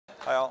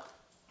Well,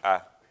 yeah,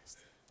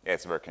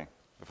 it's working.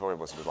 Before it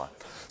was a bit loud.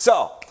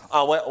 So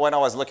when I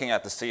was looking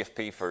at the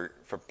CFP for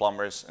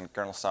Plumbers and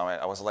Kernel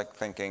Summit, I was like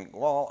thinking,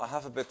 well, I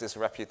have a bit this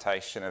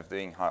reputation of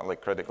doing highly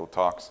critical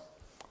talks.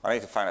 I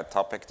need to find a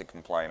topic to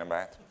complain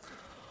about.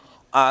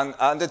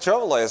 And the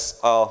trouble is,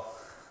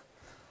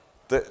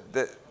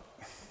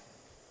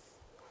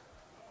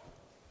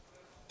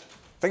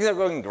 things are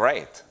going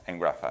great in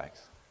graphics.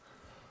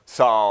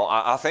 So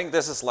I think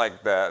this is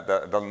like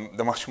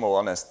the much more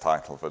honest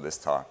title for this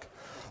talk.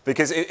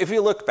 Because if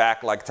you look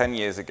back like 10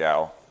 years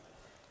ago,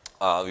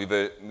 we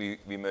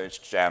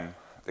merged GEM,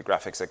 the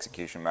graphics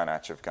execution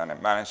manager, of kind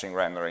of managing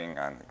rendering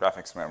and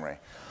graphics memory.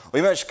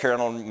 We merged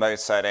kernel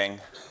mode setting,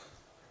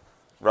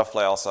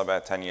 roughly also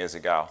about 10 years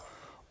ago.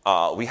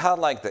 We had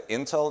like the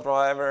Intel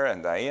driver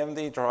and the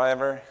AMD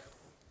driver.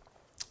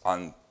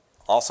 And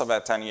also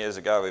about 10 years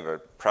ago, we were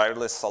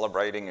proudly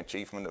celebrating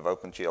achievement of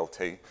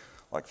OpenGL2,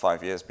 like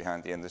 5 years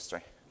behind the industry.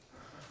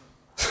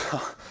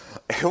 So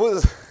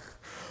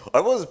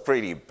it was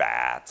pretty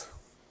bad.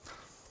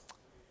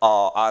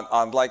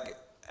 And like,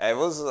 it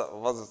was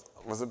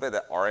a bit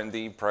of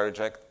R&D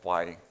project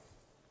by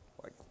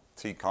like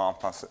 2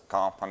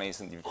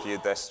 companies and a few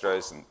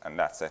distros, and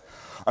that's it.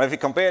 And if you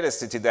compare this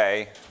to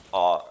today,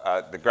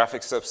 the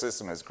graphics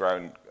subsystem has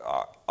grown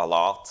a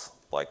lot,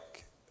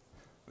 like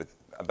with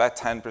about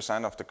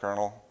 10% of the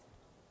kernel.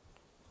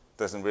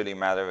 Doesn't really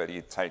matter whether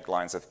you take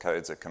lines of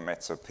codes or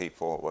commits or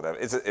people or whatever.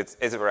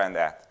 It's around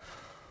that.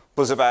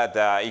 Was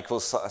about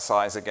equal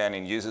size again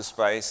in user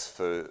space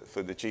for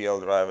the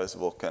GL drivers,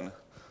 Vulkan.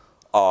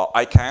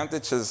 I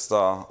counted just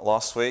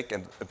last week,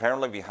 and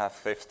apparently we have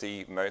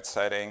 50 mode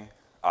setting,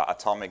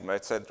 atomic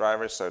mode set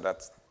drivers, so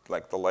that's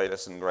like the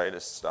latest and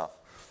greatest stuff.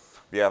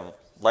 We have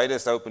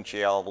latest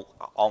OpenGL,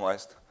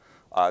 almost,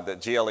 the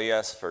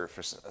GLES for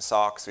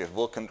SOCs, we have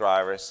Vulkan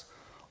drivers,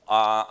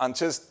 and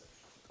just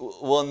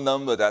one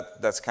number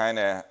that's kind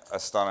of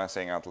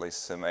astonishing, at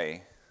least to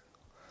me.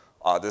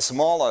 The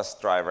smallest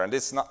driver, and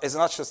it's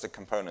not just a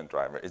component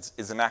driver,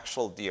 it's an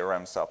actual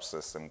DRM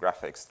subsystem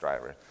graphics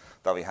driver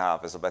that we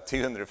have, is about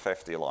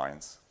 250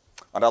 lines.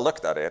 And I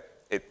looked at it,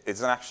 it's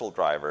an actual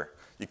driver.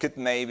 You could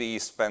maybe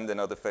spend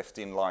another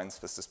 15 lines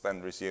for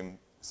suspend resume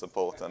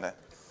support on it.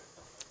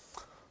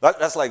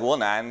 That's like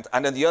one end,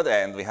 and on the other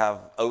end, we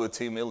have over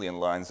 2 million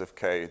lines of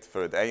code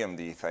for the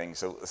AMD thing,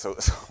 so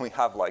we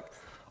have like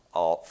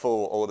 4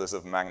 orders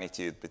of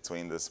magnitude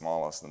between the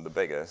smallest and the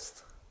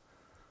biggest.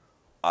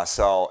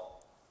 So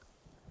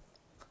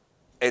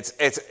it's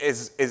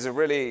a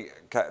really,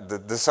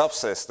 the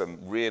subsystem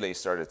really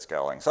started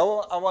scaling. So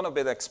I want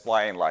to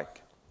explain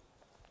like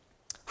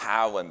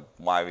how and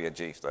why we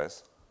achieved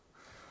this.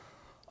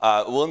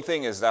 One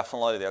thing is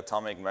definitely the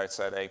atomic mode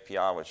set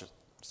API, which is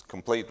a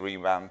complete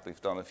revamp we've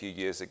done a few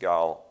years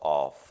ago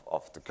of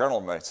the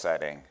kernel mode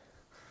setting,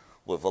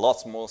 with a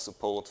lot more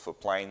support for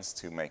planes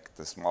to make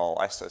the small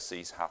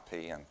SoCs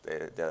happy and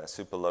the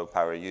super low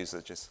power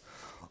usages.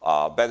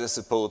 Better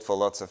support for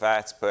lots of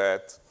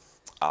output,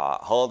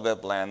 hardware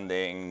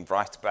blending,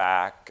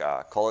 write-back,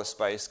 color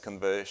space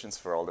conversions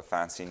for all the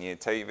fancy new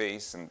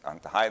TVs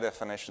and the high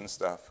definition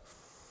stuff.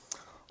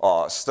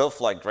 Stuff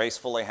like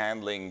gracefully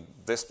handling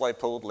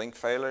DisplayPort link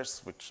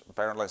failures, which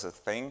apparently is a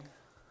thing.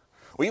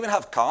 We even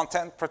have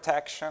content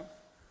protection.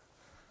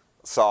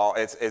 So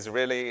it's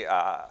really,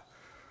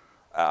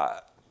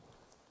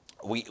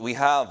 we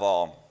have,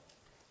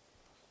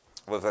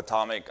 with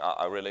Atomic,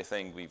 I really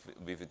think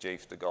we've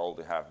achieved the goal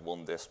to have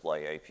one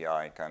display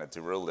API kind of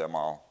to rule them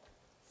all.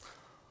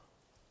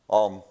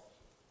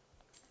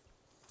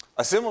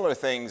 A similar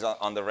things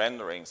on the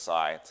rendering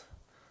side.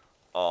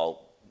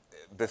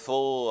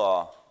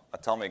 Before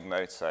atomic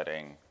mode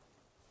setting,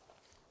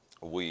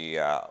 we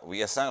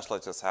essentially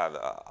just had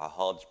a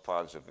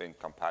hodgepodge of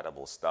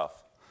incompatible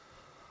stuff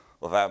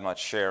without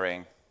much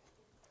sharing.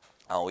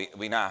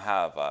 We now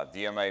have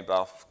DMA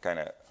buff, kind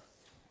of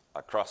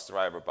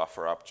cross-driver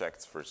buffer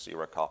objects for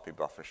zero-copy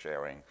buffer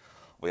sharing.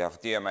 We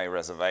have DMA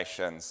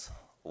reservations,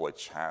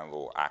 which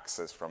handle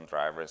access from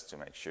drivers to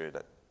make sure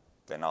that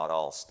they're not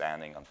all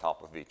standing on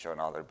top of each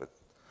other, but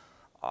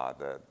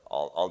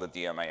all the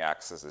DMA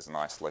access is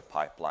nicely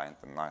pipelined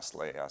and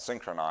nicely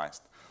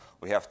synchronized.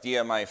 We have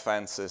DMA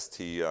fences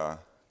to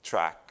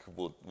track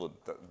what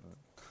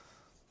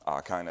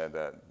kind of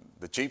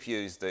the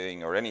GPU is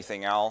doing or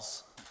anything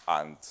else.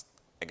 And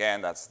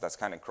again, that's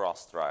kind of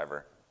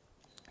cross-driver.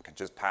 You can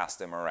just pass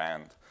them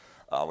around,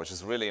 which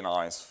is really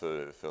nice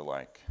for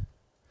like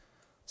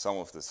some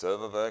of the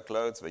server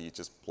workloads where you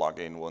just plug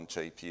in one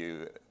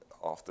GPU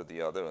after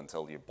the other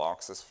until your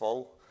box is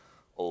full.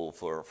 Or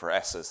for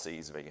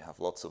SoCs where you have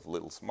lots of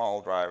little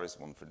small drivers,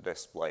 one for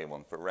display,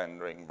 one for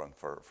rendering, one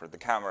for the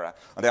camera,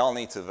 and they all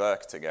need to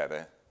work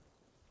together.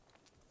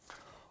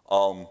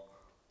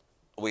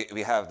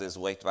 We have this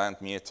weight-band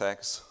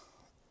mutex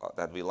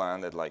that we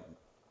landed like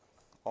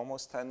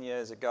almost 10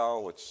 years ago,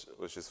 which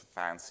was just a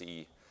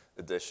fancy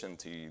addition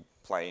to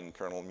plain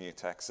kernel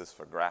mutexes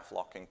for graph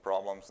locking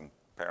problems, and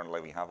apparently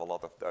we have a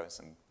lot of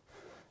those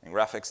in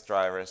graphics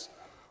drivers.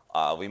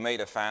 We made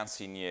a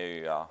fancy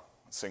new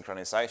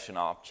synchronization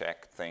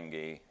object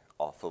thingy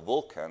for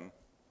Vulkan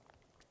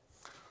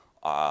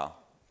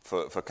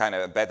for kind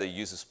of a better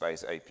user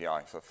space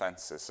API for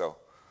fences. So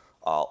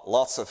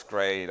lots of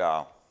great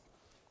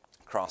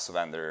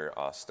cross-vendor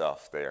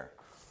stuff there.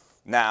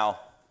 Now,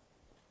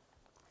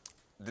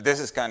 this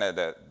is kind of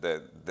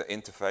the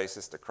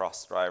interfaces, the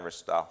cross-driver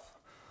stuff.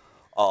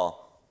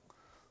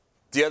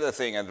 The other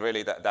thing, and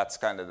really that's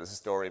kind of the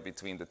story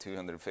between the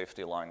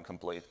 250-line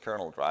complete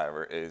kernel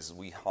driver, is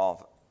we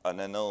have an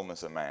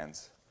enormous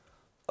amount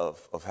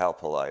of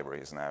helper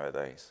libraries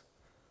nowadays.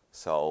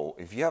 So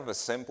if you have a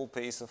simple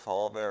piece of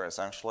hardware,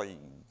 essentially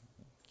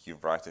you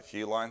write a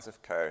few lines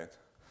of code,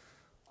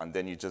 and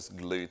then you just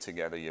glue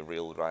together your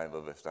real driver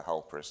with the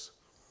helpers.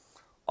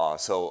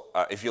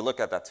 If you look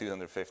at that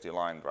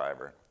 250-line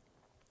driver,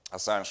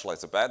 essentially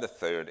it's about a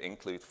third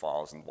include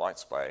files and white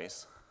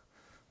space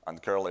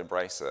and curly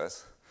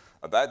braces.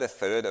 About a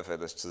third of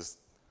it is just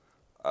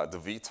the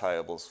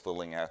vtables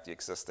filling out the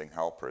existing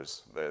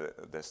helpers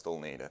that they're still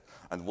needed.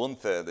 And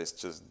 1/3 is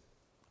just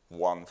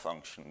one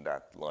function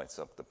that lights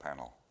up the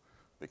panel,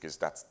 because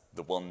that's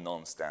the one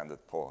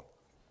non-standard port.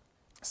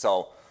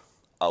 So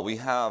we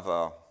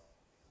have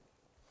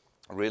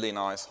really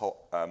nice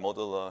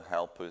modular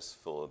helpers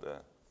for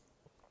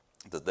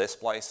the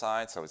display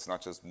side. So it's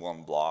not just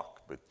one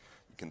block, but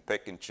you can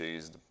pick and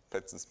choose the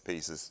bits and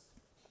pieces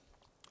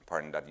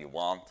that you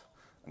want,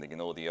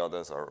 and all the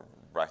others are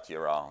right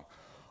here on.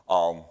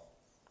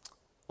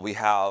 We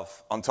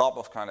have, on top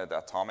of kind of the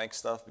atomic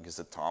stuff, because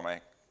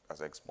atomic,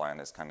 as I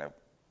explained, is kind of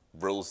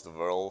rules the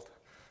world.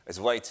 It's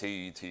way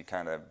too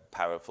kind of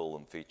powerful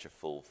and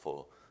featureful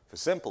for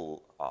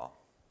simple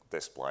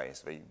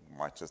displays. We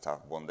might just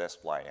have one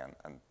display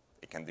and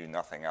it can do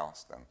nothing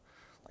else than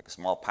like a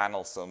small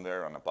panel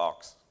somewhere on a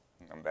box,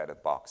 an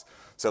embedded box.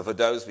 So for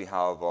those, we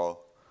have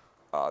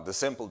the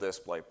simple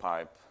display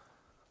pipe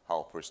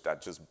helpers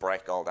that just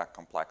break all that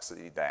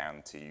complexity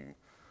down to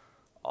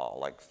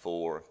like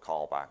 4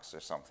 callbacks or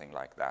something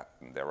like that,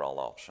 and they're all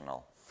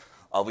optional.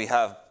 We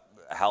have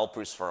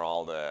helpers for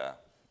all the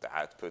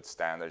output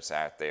standards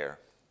out there.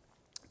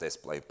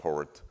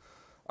 DisplayPort,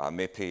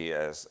 MIPI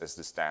is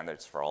the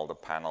standards for all the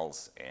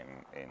panels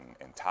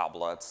in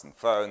tablets and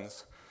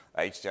phones.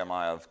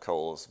 HDMI, of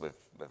course, with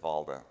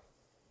all the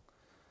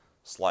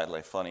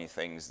slightly funny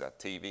things that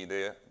TV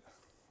do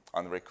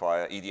and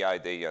require.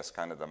 EDID as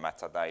kind of the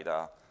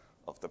metadata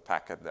of the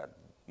packet that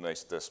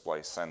most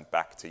displays send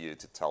back to you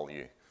to tell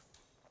you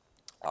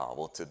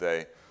what to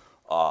do.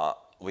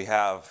 We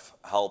have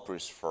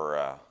helpers for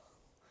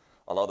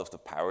a lot of the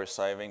power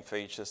saving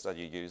features that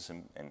you use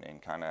in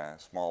kind of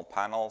small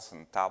panels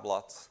and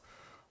tablets.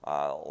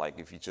 Like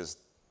if you just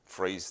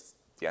freeze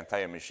the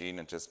entire machine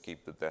and just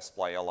keep the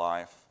display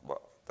alive,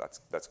 well,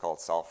 that's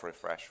called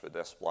self-refresh for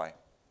display.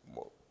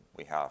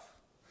 We have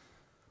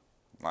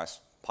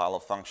nice pile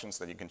of functions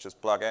that you can just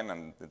plug in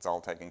and it's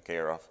all taken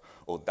care of.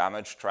 Or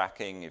damage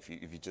tracking, if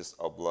you just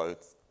upload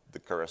the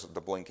cursor,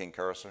 the blinking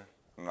cursor,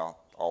 not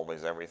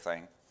always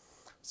everything.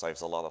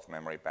 Saves a lot of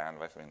memory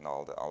bandwidth and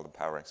all the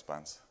power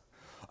expense.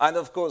 And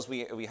of course,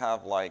 we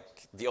have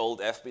like the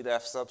old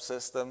FBDEF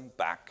subsystem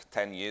back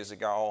 10 years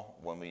ago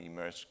when we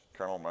merged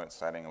kernel mode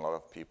setting. A lot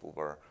of people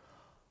were,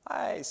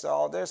 hey,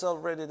 so there's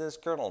already this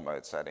kernel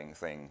mode setting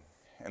thing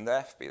in the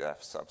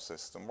FBDEF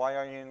subsystem. Why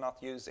are you not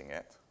using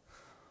it?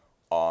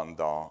 And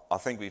I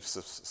think we've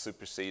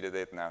superseded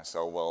it now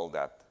so well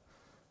that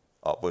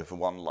with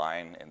one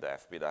line in the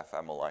FBDEF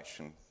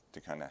emulation to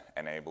kind of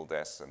enable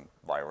this and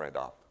wire it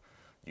up,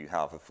 you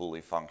have a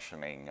fully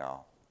functioning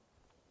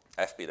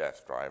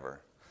FBDEF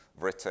driver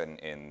written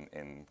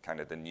in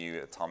kind of the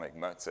new atomic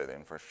mode set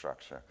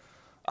infrastructure.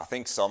 I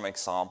think some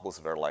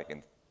examples were like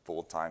in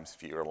 4 times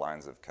fewer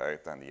lines of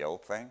code than the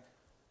old thing,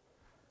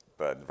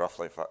 but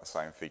roughly the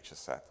same feature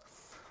set.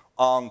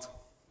 And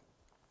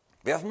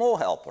we have more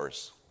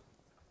helpers.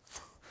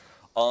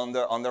 On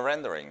the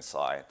rendering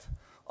side,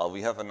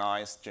 we have a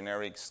nice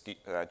generic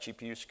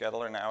GPU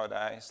scheduler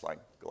nowadays.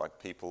 Like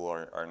people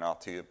are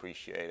not too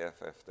appreciative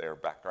if their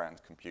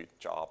background compute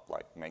job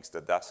like makes the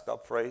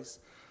desktop freeze.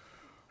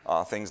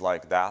 Things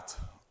like that.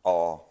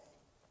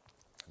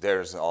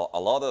 There's a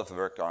lot of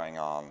work going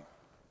on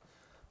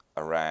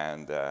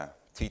around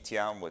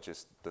TTM, which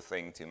is the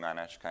thing to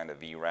manage kind of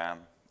VRAM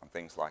and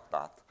things like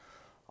that.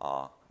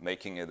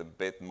 Making it a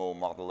bit more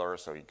modular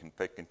so you can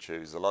pick and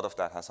choose. A lot of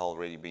that has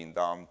already been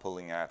done,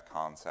 pulling out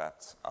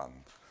concepts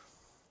and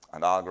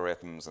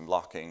algorithms and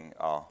locking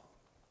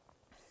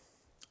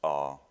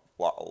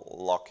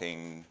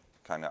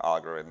kind of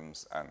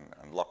algorithms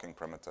and locking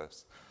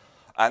primitives.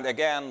 And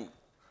again,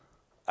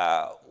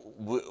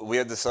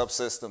 we're the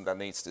subsystem that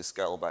needs to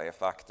scale by a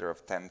factor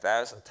of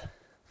 10,000.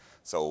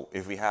 So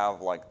if we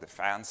have like the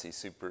fancy,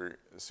 super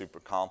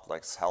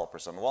complex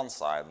helpers on one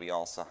side, we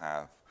also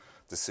have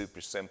the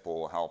super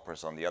simple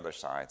helpers on the other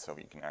side, so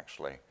we can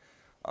actually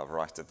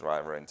write the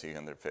driver in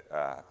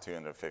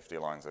 250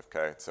 lines of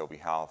code. So we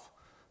have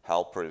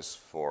helpers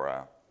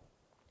for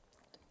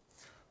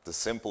the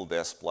simple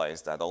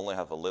displays that only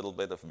have a little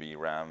bit of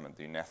VRAM and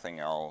do nothing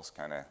else.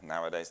 Kind of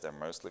nowadays, they're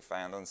mostly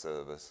found on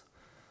servers.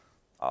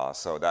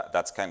 So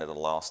that's kind of the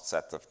last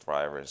set of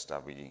drivers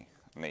that we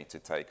need to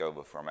take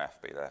over from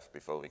FBDEF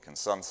before we can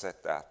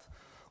sunset that.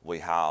 We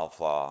have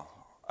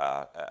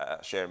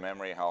shared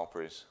memory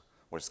helpers,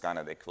 which is kind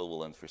of the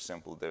equivalent for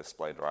simple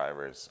display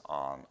drivers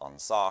on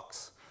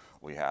SOCs.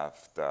 We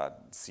have the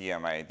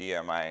CMA,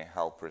 DMA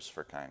helpers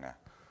for kind of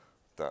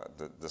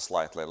the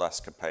slightly less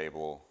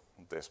capable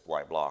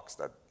display blocks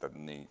that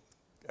need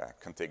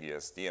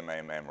contiguous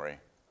DMA memory.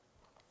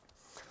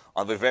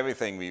 And with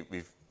everything,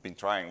 we've been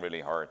trying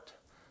really hard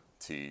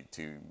to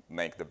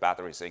make the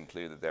batteries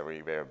included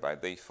everywhere by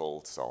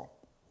default. So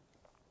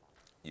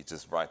you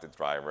just write the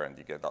driver and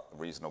you get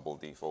reasonable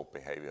default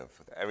behavior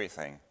for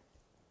everything.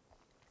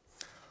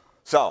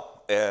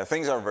 So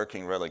things are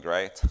working really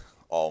great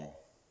on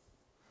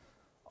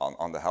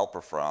the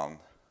helper front.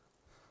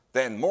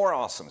 Then more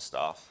awesome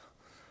stuff.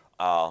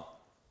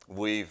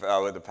 We've,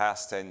 over the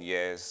past 10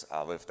 years,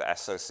 with the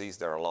SoCs,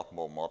 they're a lot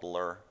more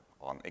modular.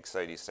 On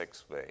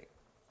x86, we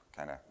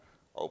kind of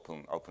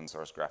open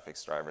source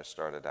graphics drivers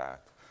started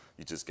out.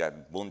 You just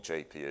get one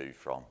GPU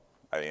from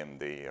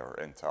AMD or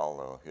Intel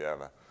or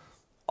whoever.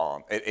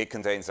 It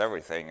contains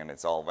everything, and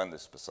it's all vendor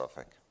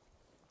specific.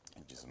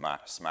 You just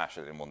smash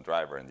it in one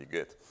driver and you're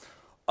good.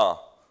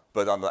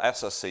 But on the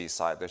SoC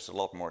side, there's a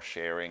lot more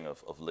sharing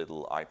of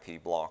little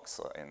IP blocks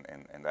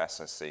in the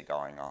SoC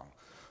going on.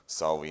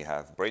 So we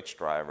have bridge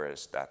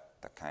drivers that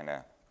kind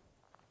of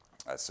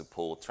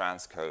support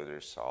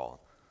transcoders. So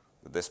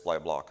the display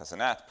block has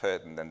an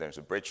output, and then there's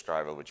a bridge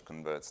driver which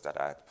converts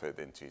that output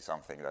into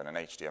something that an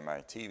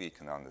HDMI TV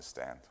can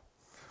understand.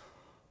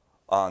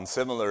 And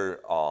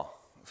similar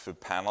for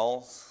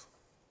panels,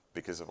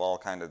 because of all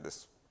kind of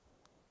this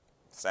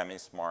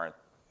semi-smart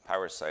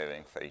power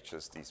saving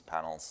features, these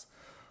panels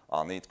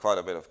need quite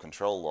a bit of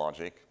control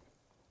logic.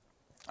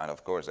 And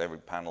of course, every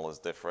panel is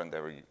different.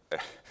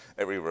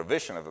 Every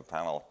revision of a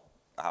panel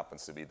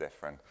happens to be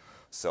different.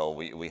 So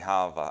we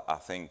have, I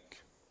think,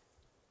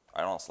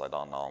 I honestly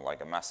don't know,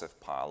 like a massive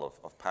pile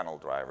of panel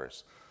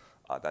drivers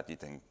that you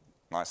can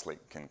nicely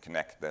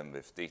connect them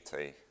with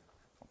DT,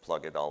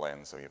 plug it all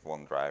in, so you have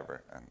one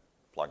driver and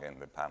plug in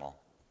the panel.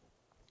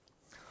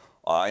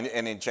 And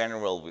in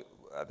general,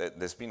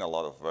 there's been a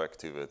lot of work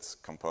towards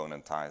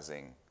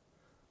componentizing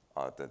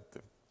the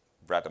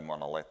rather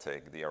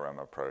monolithic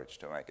DRM approach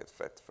to make it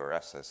fit for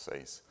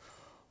SoCs.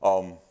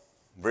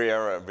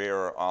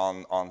 We're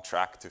on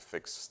track to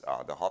fix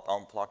the hot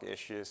unplug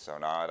issue. So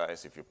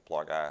nowadays, if you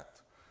plug out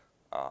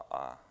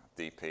a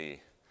DP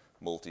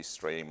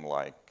multi-stream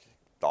like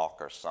dock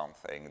or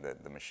something,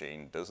 the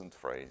machine doesn't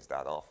freeze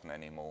that often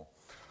anymore.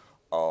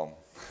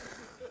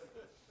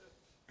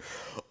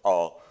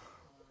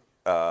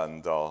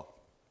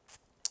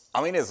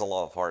 I mean, it's a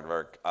lot of hard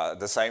work.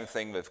 The same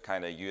thing with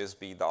kind of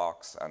USB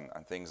docks and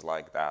things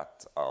like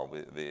that.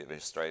 We're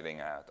straightening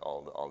out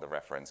all the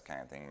reference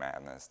counting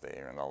madness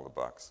there and all the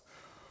bugs.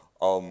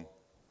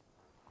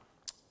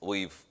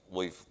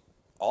 We've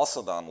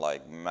also done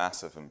like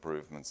massive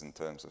improvements in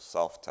terms of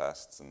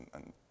self-tests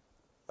and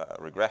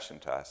regression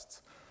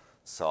tests.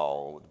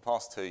 So the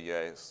past 2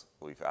 years,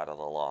 we've added a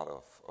lot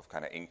of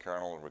kind of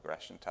in-kernel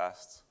regression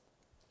tests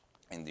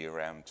in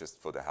DRM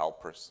just for the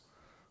helpers.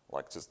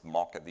 Like just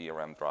mock a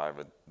DRM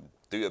driver,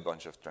 do a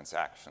bunch of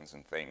transactions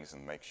and things,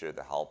 and make sure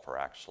the helper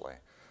actually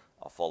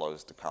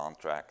follows the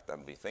contract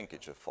that we think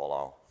it should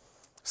follow.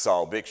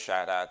 So big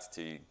shout out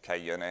to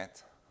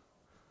KUnit.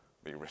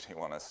 We really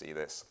want to see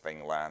this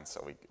thing land,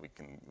 so we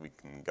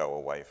can go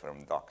away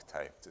from duct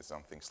tape to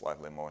something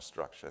slightly more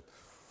structured.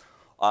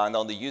 And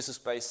on the user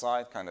space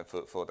side, kind of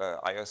for the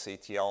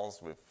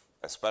IOCTLs,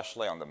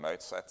 especially on the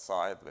mode set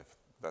side, with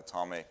the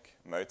atomic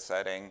mode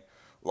setting,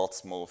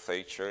 lots more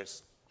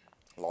features.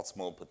 Lots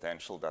more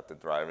potential that the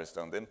drivers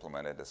don't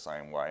implement it the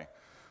same way.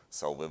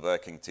 So we're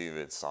working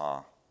towards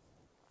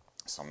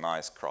some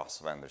nice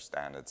cross-vendor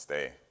standards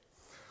there.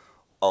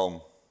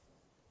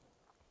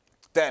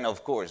 Then,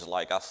 of course,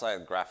 like I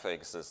said,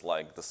 graphics is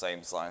like the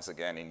same size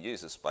again in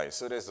user space.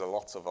 So there's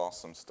lots of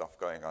awesome stuff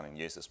going on in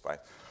user space.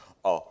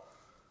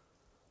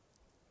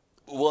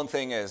 One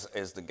thing is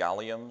the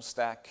Gallium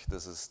stack.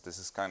 This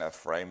is kind of a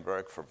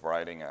framework for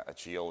writing a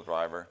GL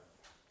driver.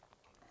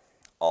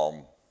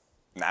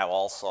 Now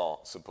also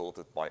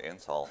supported by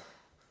Intel,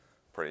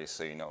 pretty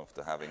soon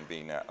after having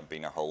been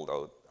a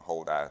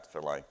holdout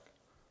for like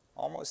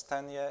almost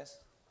 10 years.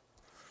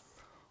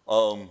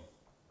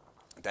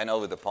 Then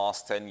over the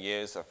past 10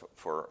 years,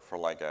 for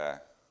like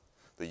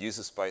the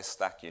user space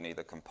stack, you need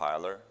a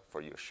compiler for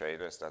your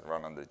shaders that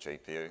run on the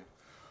GPU.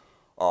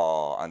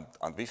 And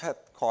we've had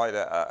quite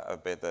a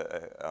bit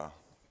a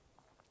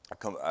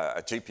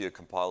GPU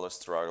compiler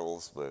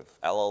struggles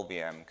with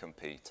LLVM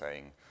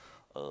competing,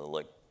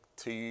 like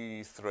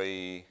 2,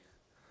 3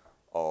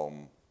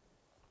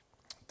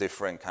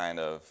 different kind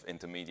of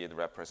intermediate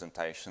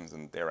representations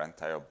and their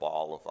entire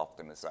ball of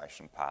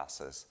optimization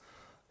passes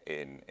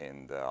in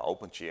the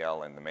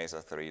OpenGL and the Mesa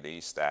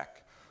 3D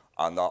stack.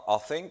 And I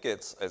think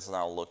it's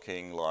now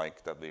looking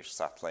like that we're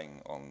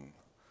settling on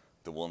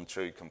the one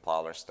true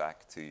compiler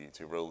stack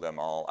to rule them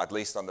all, at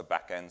least on the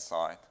back-end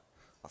side.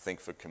 I think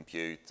for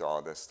compute,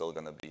 there's still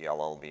going to be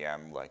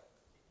LLVM, like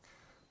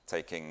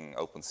taking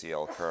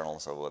OpenCL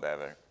kernels or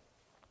whatever.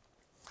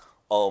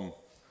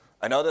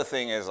 Another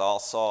thing is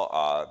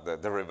also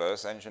the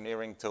reverse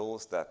engineering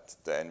tools that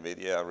the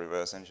NVIDIA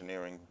reverse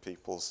engineering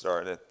people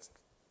started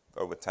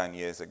over 10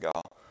 years ago.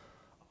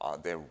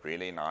 They're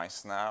really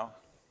nice now.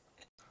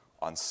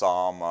 And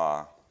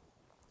some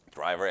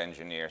driver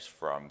engineers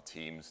from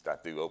teams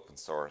that do open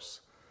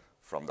source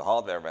from the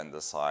hardware vendor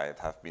side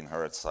have been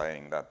heard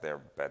saying that they're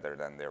better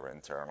than their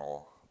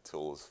internal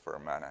tools for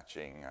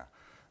managing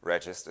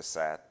register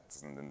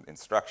sets and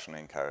instruction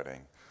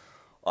encoding.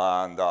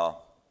 And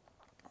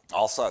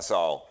also,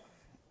 so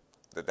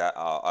that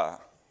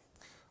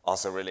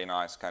also really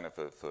nice kind of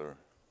for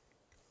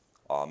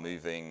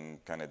moving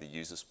kind of the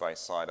user space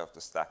side of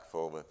the stack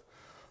forward.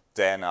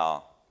 Then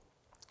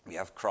we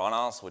have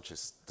Kronos, which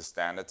is the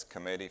standards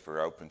committee for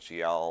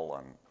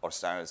OpenGL, or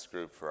standards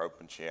group for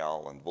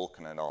OpenGL and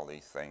Vulkan and all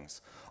these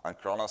things. And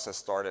Kronos has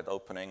started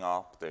opening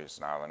up. There's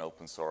now an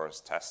open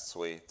source test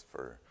suite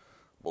for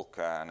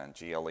Vulkan and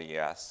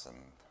GLES and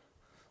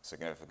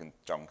significant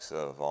chunks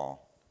of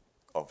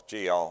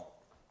GL.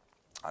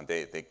 And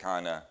they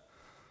kind of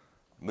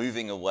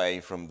moving away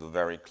from the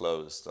very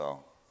closed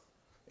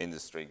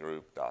industry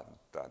group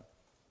that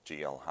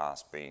GL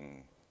has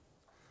been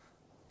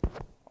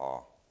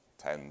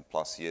 10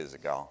 plus years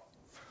ago.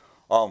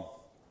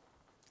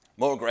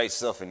 More great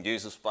stuff in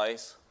user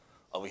space.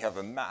 We have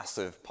a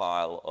massive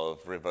pile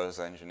of reverse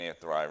engineered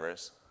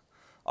drivers.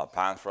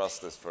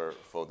 Panfrost is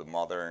for the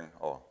modern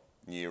or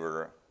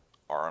newer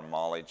ARM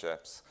Mali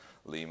chips.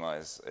 Lima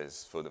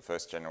is for the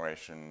first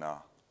generation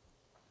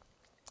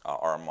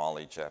ARM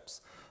Mali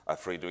chips.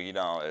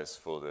 Freedrino is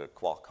for the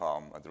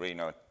Qualcomm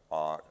Adreno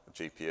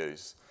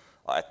GPUs.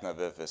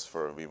 Etnaviv is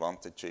for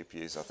Vivanted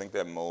GPUs. I think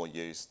they're more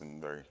used in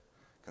very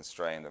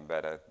constrained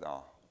embedded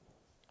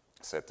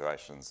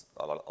situations,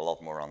 a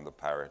lot more on the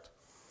Parrot.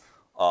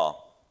 I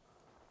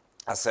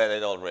said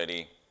it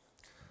already,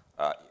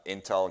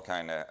 Intel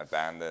kind of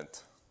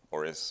abandoned,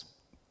 or is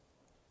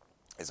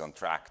on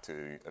track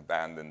to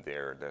abandon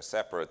their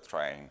separate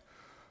train,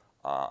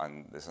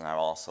 and is now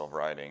also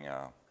writing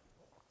a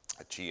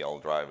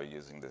GL driver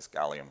using this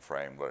Gallium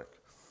framework.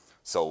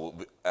 So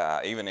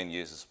even in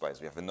user space,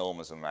 we have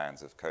enormous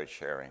amounts of code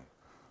sharing,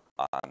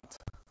 and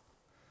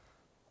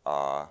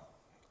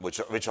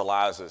which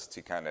allows us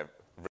to kind of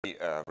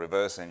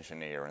reverse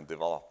engineer and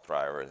develop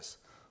drivers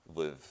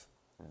with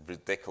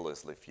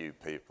ridiculously few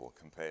people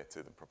compared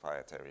to the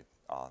proprietary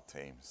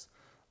teams,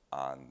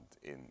 and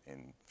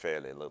in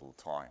fairly little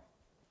time.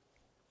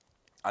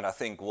 And I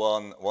think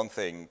one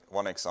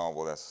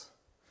example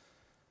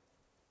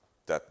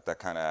that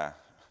kind of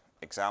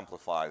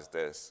exemplifies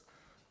this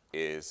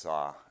is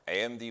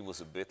AMD was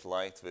a bit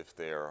late with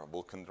their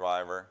Vulkan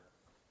driver.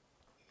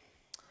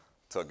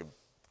 Took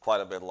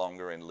quite a bit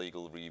longer in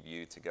legal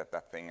review to get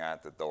that thing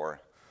out the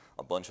door.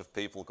 A bunch of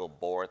people got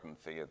bored and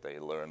figured they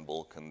learn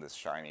Vulkan, this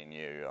shiny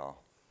new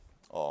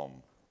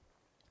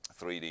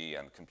 3D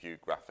and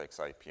compute graphics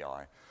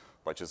API,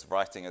 by just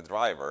writing a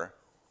driver.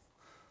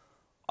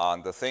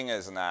 And the thing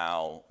is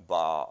now,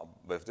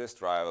 with this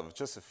driver, with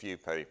just a few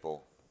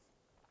people,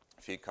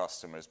 a few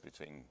customers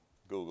between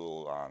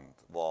Google and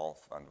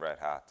Valve and Red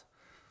Hat,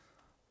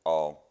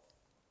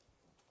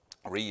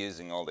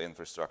 reusing all the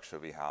infrastructure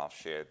we have,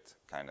 shared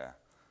kind of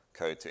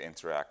code to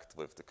interact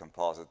with the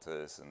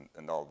compositors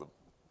and all the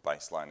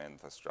baseline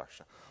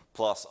infrastructure,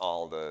 plus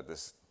all the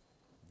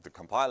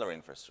compiler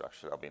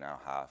infrastructure that we now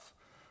have.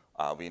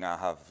 We now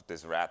have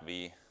this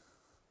RADV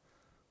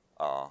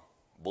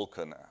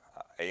Vulkan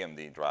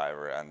AMD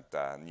driver and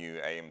a new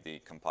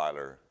AMD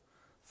compiler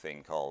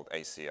thing called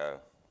ACO,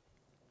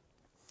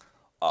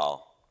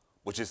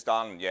 which is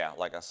done, yeah,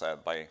 like I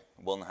said, by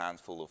one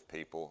handful of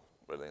people,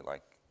 really,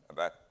 like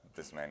about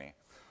this many,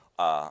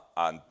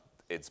 and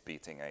it's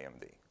beating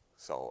AMD.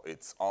 So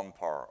it's on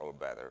par or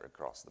better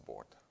across the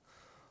board.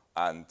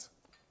 And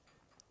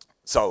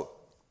so,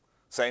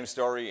 same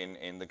story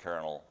in the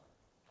kernel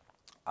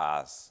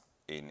as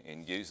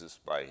in user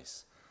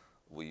space.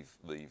 We've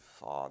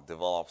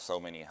developed so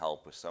many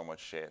helpers, so much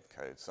shared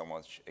code, so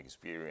much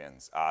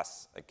experience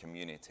as a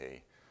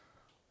community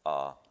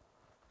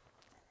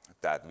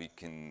that we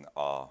can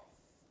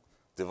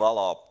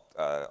develop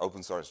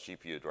open source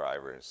GPU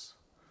drivers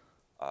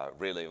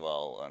really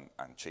well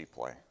and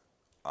cheaply.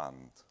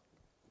 And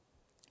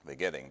we're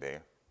getting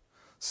there.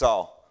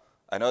 So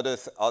another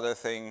other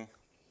thing,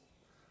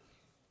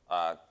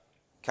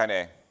 kind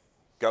of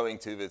going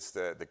towards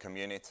the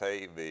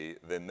community,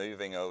 we're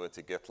moving over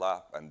to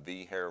GitLab, and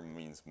V here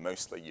means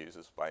mostly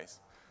user space.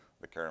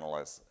 The kernel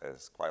is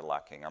quite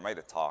lacking. I made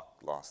a talk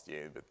last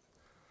year, but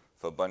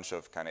for a bunch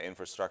of kind of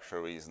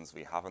infrastructure reasons,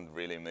 we haven't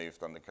really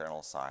moved on the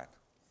kernel side.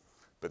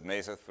 But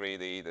Mesa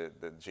 3D,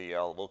 the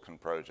GL Vulkan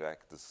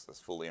project,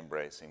 is fully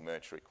embracing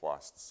merge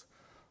requests,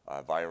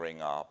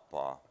 wiring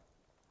up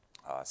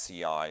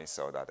CI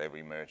so that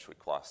every merge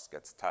request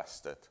gets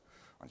tested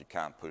and you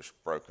can't push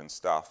broken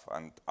stuff.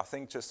 And I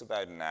think just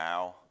about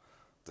now,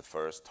 the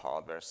first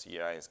hardware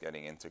CI is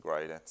getting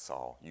integrated.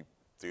 So you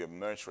do a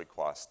merge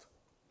request,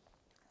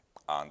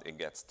 and it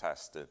gets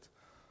tested,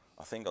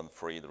 I think on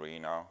free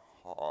Reno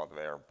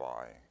hardware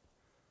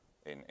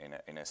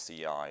in a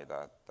CI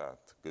that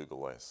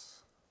Google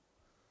is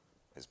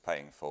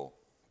paying for.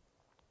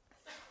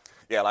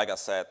 Yeah, like I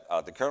said,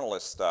 the kernel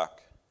is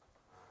stuck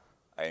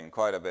in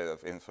quite a bit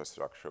of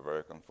infrastructure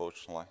work,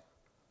 unfortunately.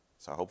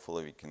 So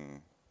hopefully we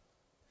can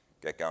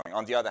get going.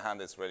 On the other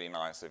hand, it's really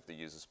nice if the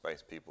user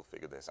space people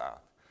figure this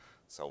out,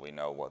 so we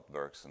know what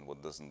works and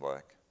what doesn't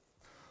work.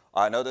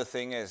 Another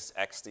thing is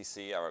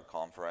XDC, our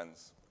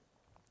conference,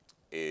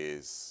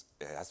 it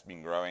has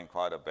been growing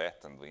quite a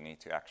bit, and we need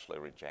to actually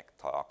reject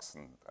talks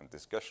and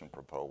discussion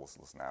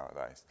proposals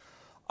nowadays.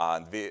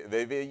 And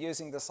we're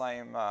using the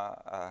same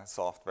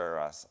software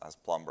as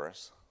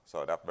Plumbers,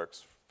 so that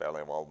works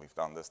fairly well. We've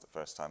done this the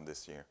first time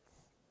this year.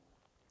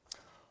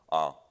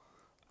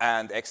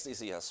 And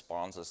XDC has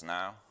sponsors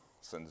now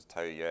since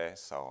 2 years,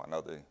 so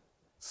another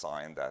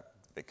sign that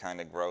they're kind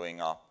of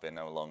growing up. They're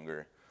no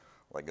longer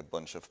like a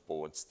bunch of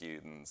bored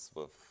students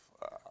with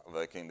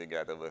working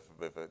together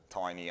with a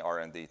tiny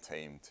R&D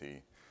team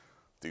to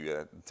do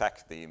a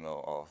tech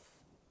demo of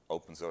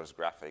open source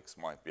graphics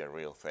might be a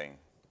real thing.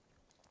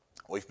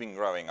 We've been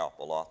growing up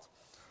a lot.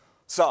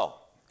 So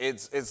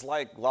it's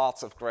like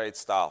lots of great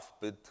stuff,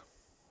 but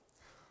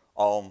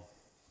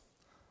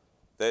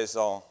there's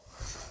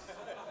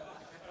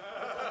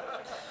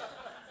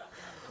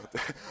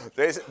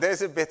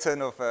there's a bit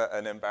of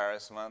an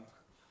embarrassment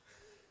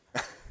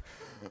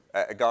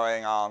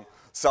going on.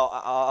 So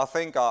I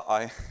think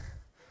I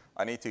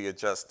need to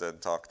adjust the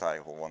talk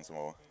title once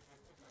more.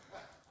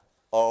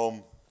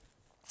 And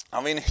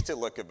we need to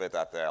look a bit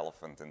at the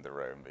elephant in the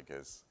room,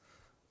 because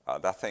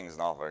that thing's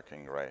not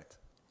working great.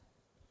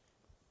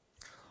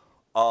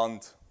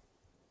 And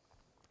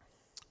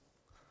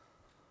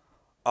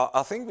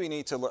I think we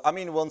need to look. I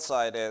mean, one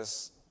side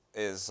is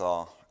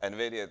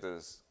NVIDIA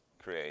does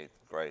create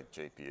great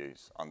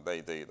GPUs, and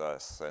they do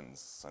this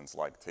since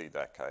like 2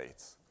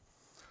 decades.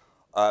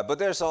 But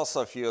there's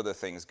also a few other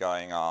things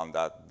going on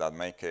that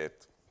make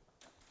it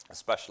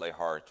especially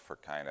hard for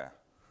kind of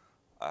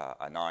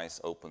a nice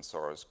open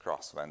source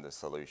cross-vendor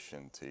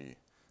solution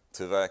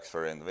to work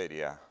for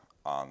NVIDIA,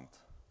 and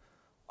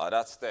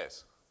that's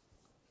this.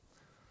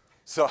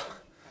 So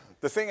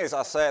the thing is,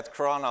 I said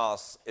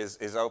Kronos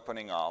is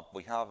opening up.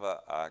 We have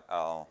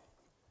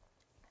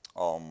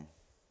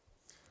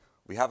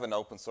an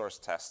open source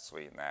test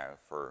suite now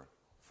for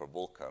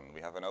Vulkan.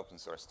 We have an open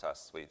source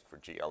test suite for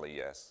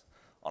GLES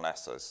on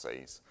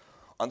SoCs.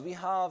 And we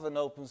have an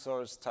open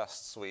source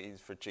test suite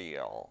for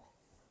GL,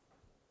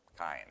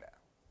 kinda.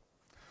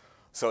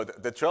 So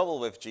the trouble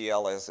with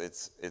GL is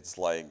it's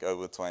like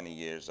over 20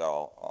 years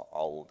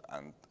old,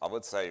 and I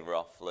would say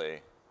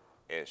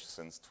roughly-ish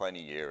since 20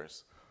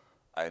 years,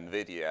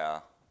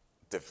 NVIDIA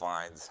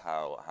defines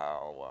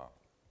how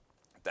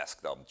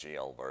desktop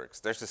GL works.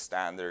 There's a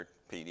standard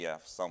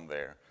PDF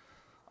somewhere,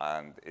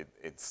 and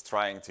it's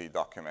trying to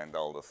document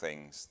all the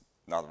things,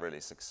 not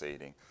really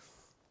succeeding.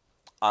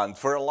 And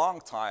for a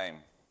long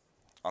time,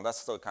 and that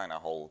still kind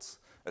of holds,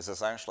 is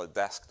essentially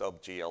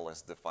desktop GL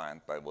is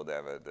defined by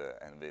whatever the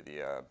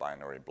NVIDIA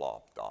binary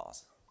blob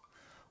does.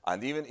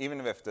 And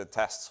even with the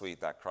test suite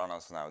that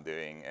Kronos is now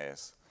doing,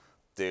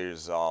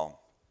 there's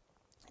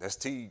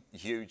 2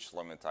 huge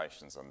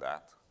limitations on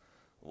that.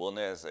 One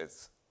is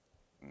it's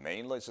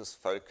mainly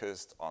just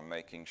focused on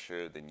making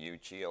sure the new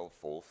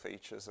GL4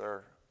 features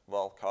are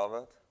well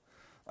covered.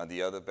 And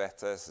the other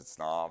bit is it's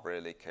not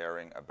really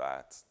caring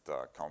about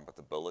the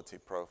compatibility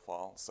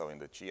profile. So in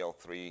the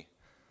GL3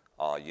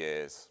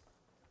 years,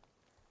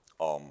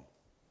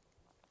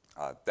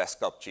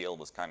 desktop GL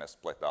was kind of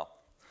split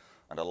up.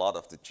 And a lot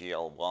of the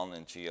GL1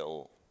 and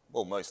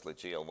mostly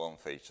GL1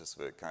 features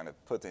were kind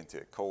of put into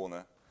a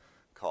corner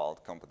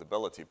called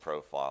compatibility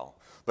profile.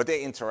 But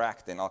they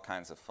interact in all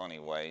kinds of funny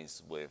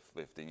ways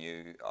with the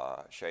new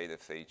shader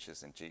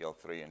features in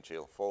GL3 and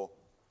GL4.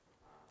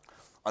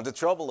 And the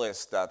trouble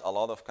is that a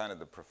lot of kind of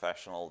the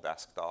professional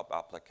desktop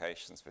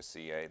applications for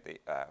CA,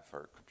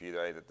 for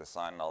computer-aided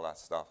design and all that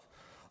stuff,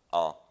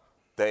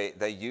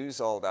 they use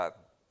all that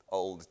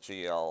old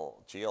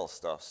GL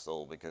stuff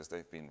still because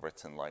they've been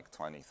written like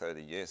 20,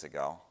 30 years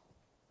ago.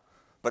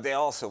 But they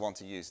also want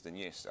to use the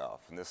new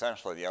stuff. And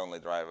essentially the only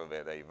driver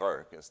where they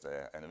work is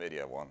the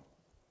NVIDIA one.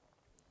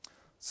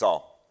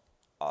 So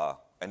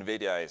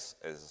NVIDIA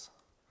is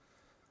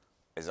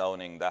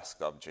owning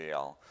desktop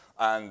GL.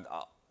 And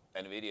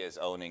NVIDIA is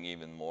owning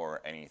even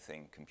more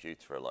anything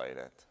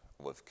computer-related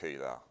with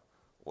CUDA,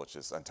 which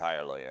is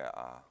entirely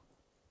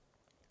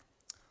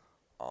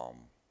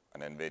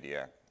an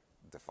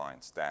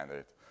NVIDIA-defined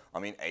standard. I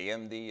mean,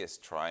 AMD is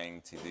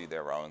trying to do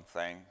their own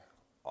thing,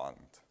 and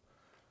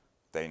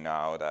they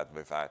know that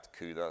without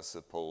CUDA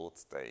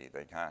support,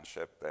 they can't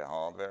ship their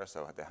hardware,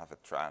 so they have a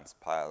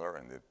transpiler,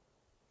 and it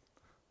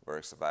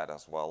works about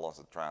as well as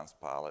a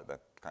transpiler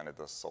that kind of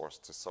does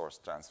source-to-source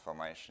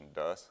transformation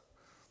does.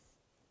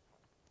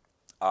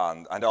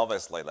 And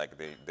obviously, like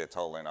they're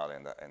totally not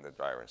in the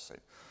driver's seat.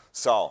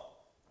 So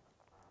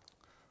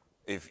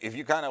if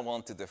you kind of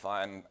want to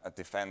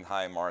defend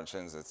high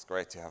margins, it's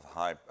great to have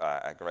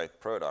a great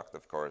product,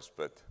 of course,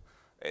 but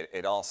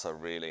it also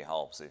really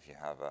helps if you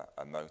have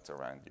a moat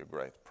around your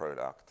great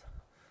product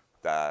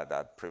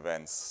that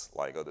prevents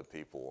like other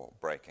people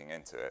breaking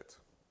into it.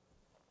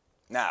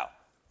 Now,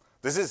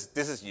 this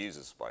is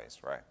user space,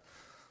 right?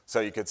 So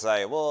you could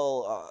say,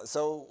 well,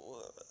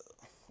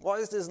 why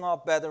is this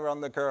not better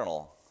on the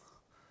kernel?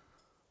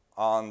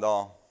 And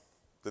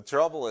the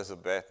trouble is a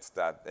bit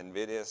that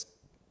NVIDIA's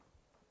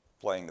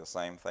playing the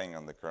same thing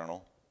on the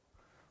kernel,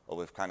 but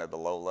with kind of the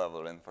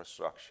low-level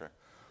infrastructure.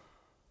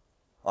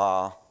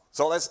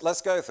 So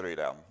let's go through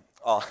them.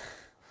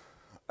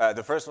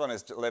 The first one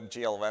is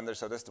libgl vendor.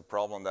 So this is the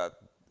problem that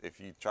if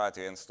you try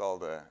to install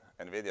the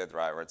NVIDIA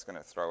driver, it's going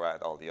to throw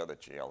out all the other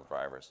GL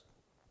drivers,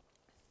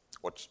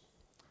 which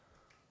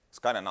is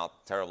kind of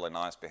not terribly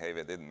nice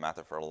behavior. It didn't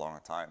matter for a long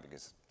time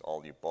because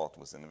all you bought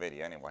was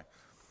NVIDIA anyway.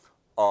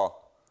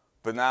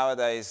 But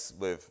nowadays,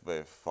 with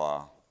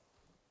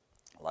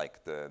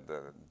like the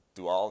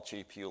dual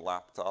GPU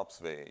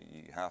laptops, where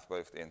you have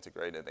both the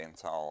integrated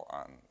Intel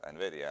and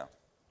NVIDIA,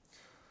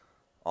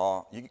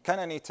 you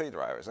kind of need two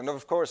drivers. And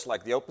of course,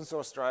 like the open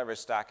source driver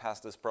stack has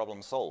this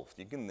problem solved.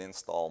 You can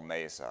install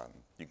Mesa, and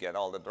you get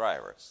all the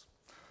drivers.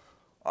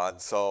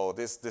 So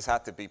this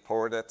had to be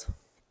ported,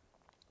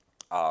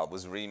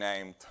 was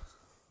renamed,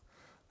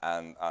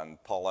 and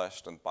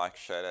polished and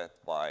back-shedded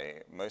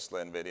by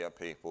mostly NVIDIA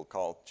people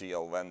called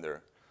GL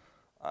vendor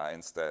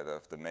instead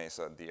of the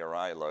Mesa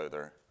DRI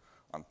loader,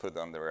 and put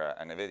under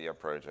an NVIDIA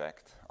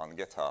project on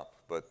GitHub.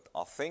 But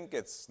I think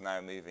it's now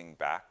moving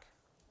back.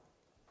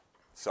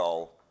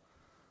 So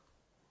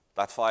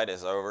that fight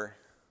is over.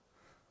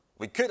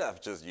 We could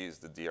have just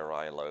used the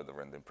DRI loader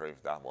and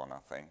improved that one, I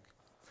think.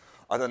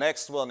 The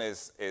next one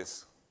is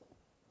these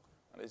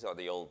are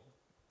the old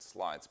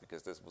slides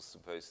because this was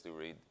supposed to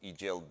read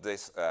EGL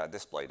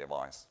display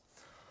device.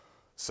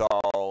 So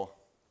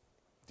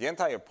the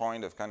entire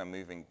point of kind of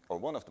moving, or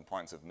one of the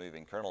points of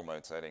moving kernel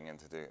mode setting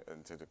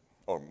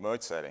or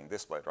mode setting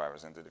display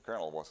drivers into the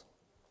kernel was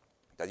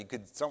that you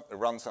could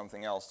run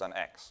something else than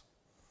X,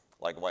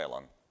 like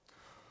Wayland.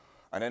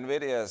 And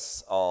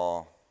NVIDIA's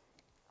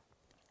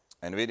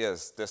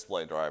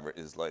display driver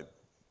is like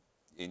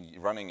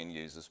running in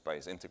user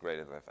space,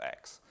 integrated with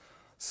X.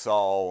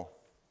 So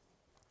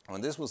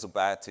when this was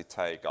about to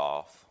take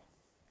off,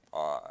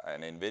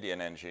 an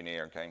NVIDIA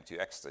engineer came to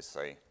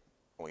Ecstasy.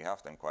 We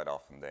have them quite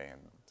often there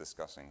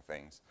discussing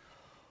things,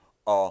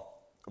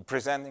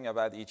 presenting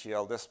about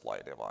EGL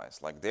display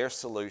device, like their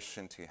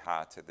solution to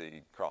how to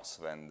do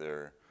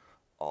cross-vendor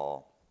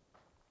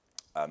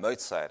mode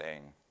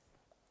setting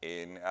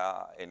in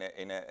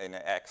an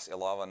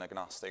X11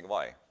 agnostic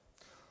way.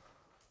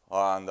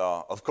 And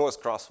of course,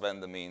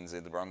 cross-vendor means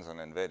it runs on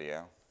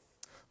NVIDIA.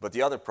 But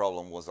the other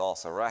problem was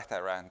also right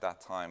around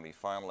that time, we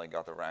finally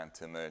got around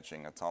to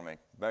merging atomic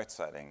mode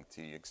setting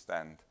to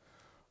extend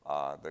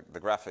the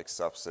graphics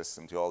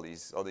subsystem to all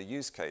these other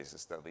use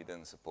cases that we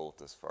didn't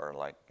support as for,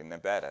 like in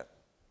embedded,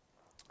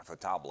 for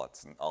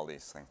tablets and all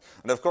these things.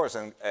 And of course,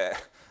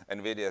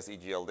 NVIDIA's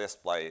EGL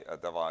display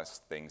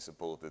device thing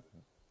supported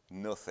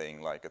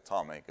nothing like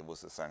atomic. It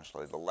was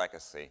essentially the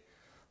legacy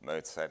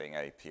mode setting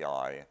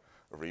API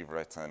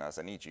rewritten as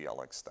an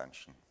EGL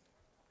extension.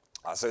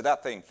 So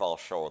that thing fell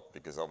short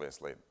because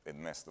obviously it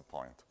missed the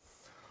point.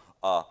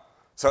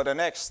 So the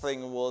next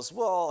thing was,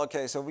 well,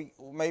 okay, so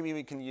maybe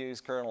we can use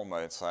kernel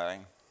mode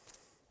setting,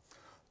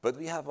 but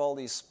we have all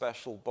these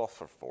special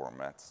buffer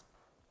formats,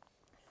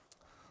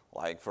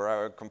 like for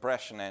our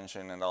compression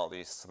engine and all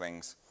these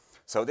things.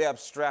 So they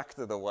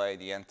abstracted away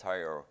the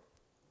entire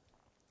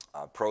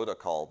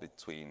protocol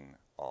between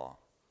a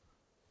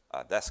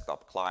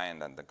desktop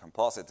client and the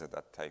compositor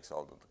that takes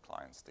all of the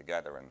clients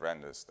together and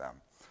renders them.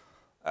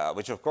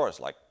 Which of course,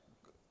 like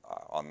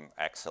on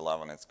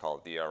X11, it's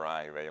called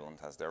DRI. Wayland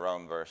has their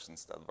own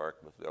versions that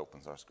work with the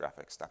open source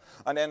graphics stuff.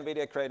 And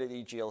NVIDIA created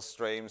EGL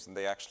streams, and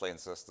they actually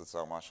insisted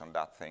so much on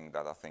that thing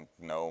that I think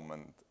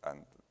GNOME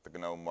and the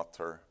GNOME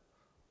Mutter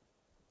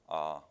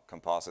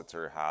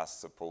compositor has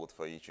support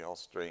for EGL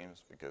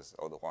streams, because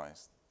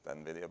otherwise the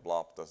NVIDIA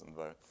blob doesn't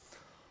work.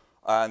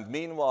 And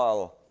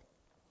meanwhile,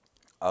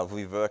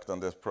 we worked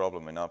on this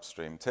problem in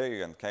Upstream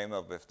too, and came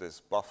up with this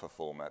buffer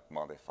format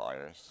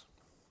modifiers,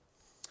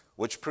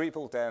 which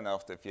people then,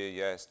 after a few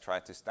years,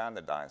 tried to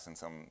standardize in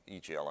some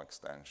EGL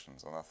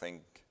extensions. And I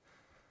think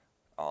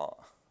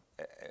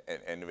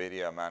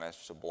NVIDIA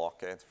managed to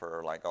block it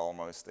for like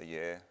almost a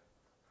year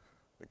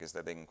because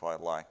they didn't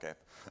quite like it.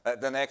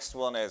 The next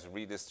one is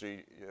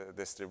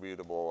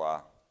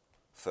redistributable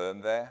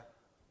firmware,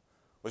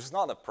 which is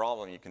not a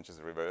problem. You can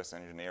just reverse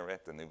engineer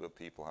it. The newer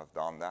people have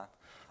done that.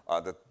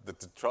 The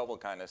trouble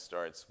kind of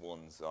starts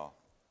once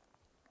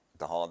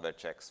the hardware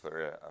checks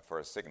for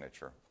a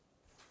signature.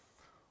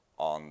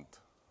 And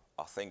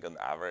I think on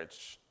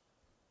average,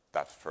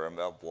 that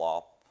firmware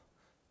blob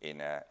in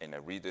a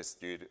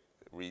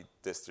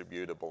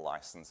redistributable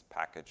license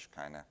package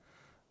kind of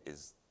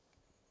is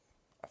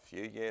a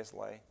few years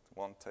late,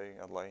 1, 2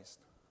 at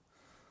least.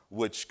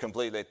 which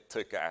completely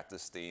took out the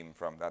steam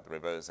from that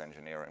reverse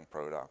engineering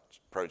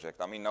project.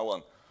 I mean, no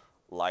one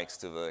likes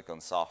to work on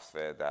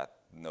software that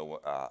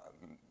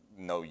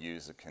no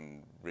user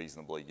can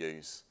reasonably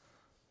use,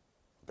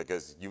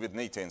 because you would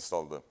need to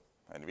install the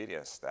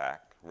NVIDIA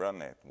stack,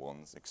 run it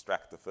once,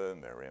 extract the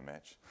firmware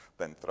image,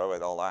 then throw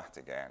it all out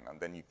again, and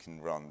then you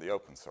can run the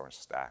open source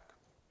stack.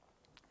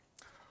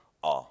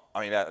 I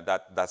mean,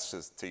 that's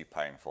just too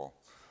painful.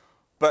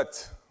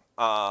 But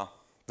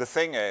the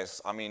thing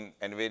is, I mean,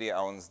 NVIDIA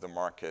owns the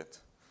market,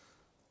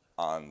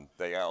 and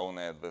they own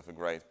it with a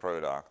great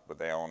product, but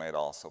they own it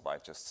also by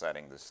just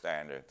setting the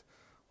standard.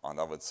 And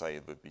I would say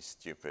it would be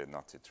stupid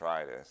not to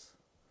try this,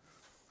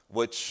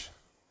 which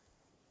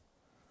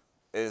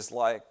is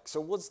like, so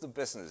what's the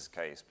business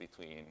case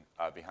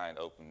behind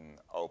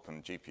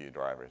open GPU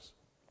drivers?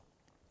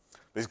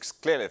 Because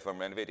clearly, from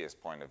NVIDIA's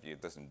point of view,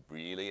 it doesn't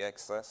really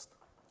exist.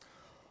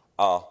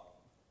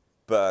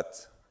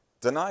 But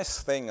the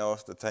nice thing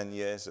after 10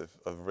 years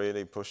of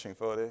really pushing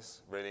for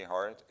this really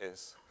hard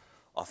is,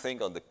 I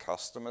think on the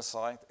customer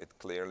side, it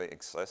clearly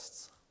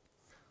exists.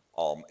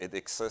 It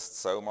exists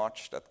so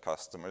much that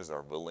customers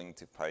are willing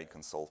to pay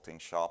consulting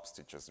shops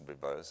to just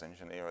reverse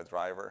engineer a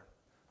driver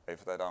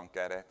if they don't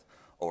get it,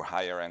 or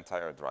hire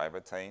entire driver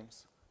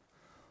teams.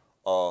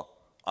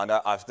 And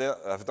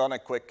I've done a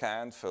quick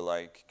count for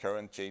like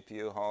current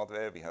GPU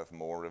hardware. We have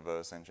more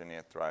reverse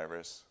engineered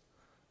drivers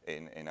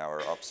in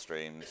our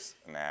upstreams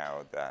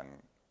now than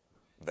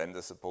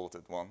vendor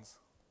supported ones.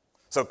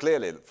 So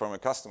clearly, from a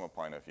customer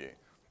point of view,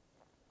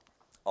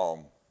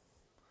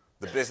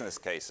 the business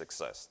case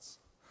exists.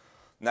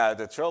 Now,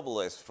 the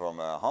trouble is, from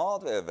a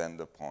hardware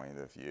vendor point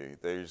of view,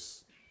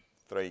 there's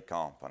 3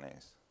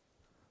 companies.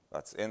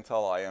 That's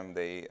Intel,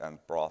 AMD, and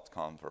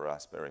Broadcom for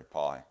Raspberry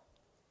Pi.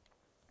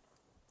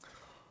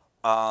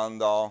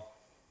 And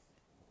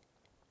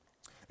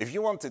if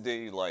you want to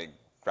do like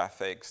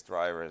graphics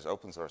drivers,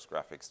 open source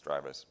graphics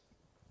drivers,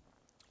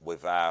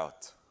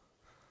 without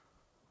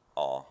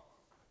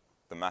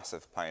the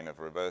massive pain of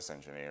reverse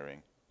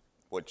engineering,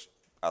 which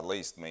at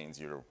least means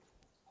you're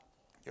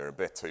a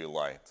bit too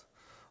late,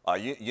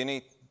 you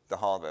need the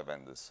hardware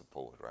vendors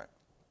support,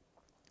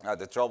 right?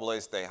 The trouble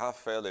is they have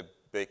fairly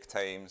big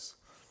teams,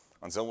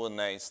 and someone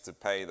needs to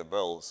pay the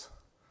bills.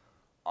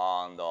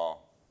 And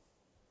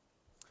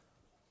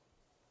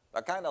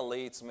that kind of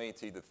leads me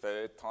to the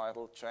 3rd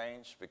title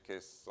change,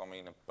 because, I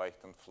mean, a bait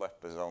and flip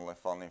is only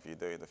fun if you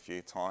do it a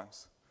few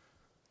times.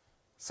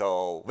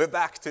 So we're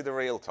back to the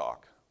real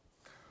talk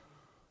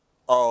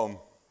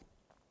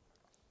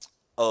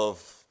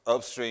of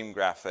Upstream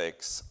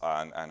Graphics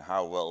and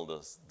how well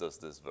does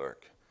this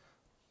work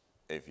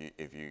if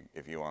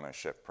you want to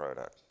ship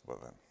product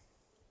with it.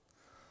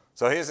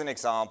 So here's an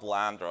example,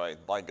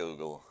 Android by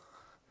Google.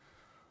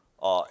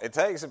 It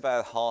takes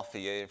about half a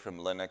year from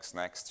Linux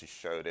Next to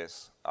show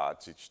this,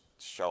 to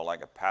show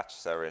like a patch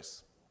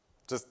series,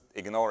 just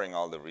ignoring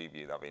all the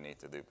review that we need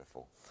to do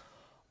before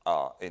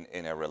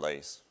in a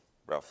release,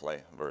 roughly,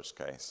 worst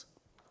case.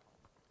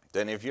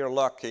 Then if you're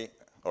lucky,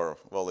 or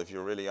well, if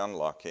you're really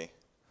unlucky,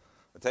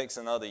 it takes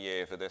another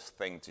year for this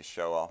thing to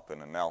show up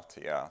in an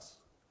LTS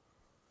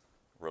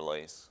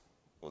release,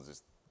 which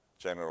is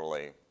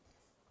generally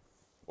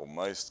what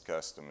most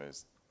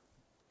customers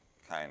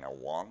kind of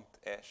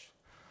want-ish.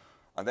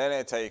 And then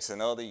it takes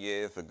another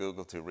year for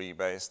Google to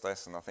rebase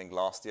this, and I think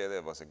last year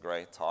there was a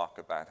great talk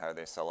about how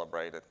they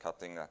celebrated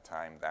cutting that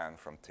time down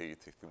from 2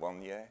 to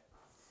 1 year.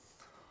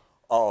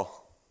 And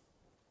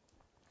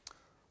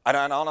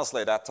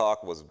honestly, that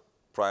talk was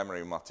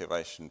primary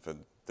motivation for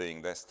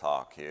doing this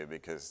talk here,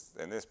 because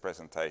in this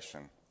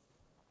presentation,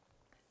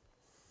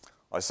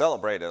 I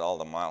celebrated all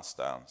the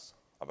milestones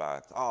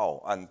about,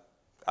 and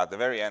at the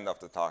very end of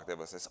the talk, there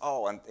was this,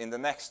 and in the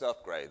next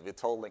upgrade, we're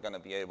totally going to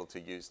be able to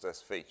use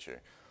this feature.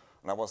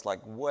 And I was like,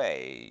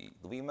 wait,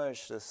 we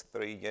merged this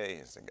 3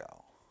 years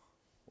ago.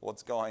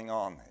 What's going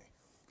on here?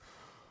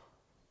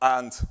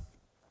 And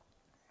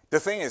the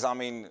thing is, I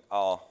mean,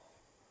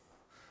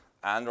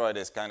 Android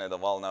is kind of the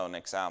well-known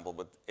example,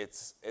 but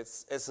it's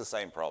the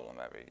same problem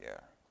every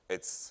year.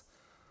 It's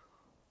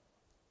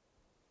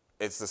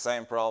the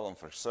same problem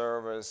for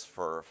servers,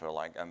 for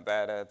like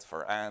embedded,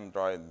 for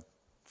Android,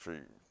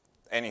 for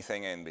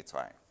anything in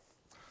between.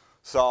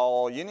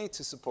 So you need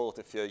to support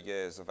a few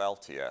years of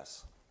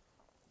LTS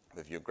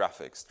with your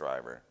graphics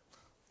driver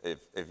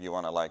if you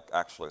want to like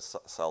actually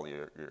sell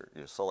your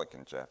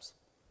silicon chips.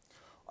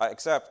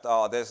 Except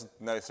there's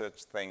no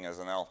such thing as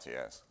an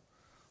LTS.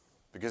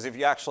 Because if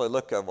you actually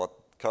look at what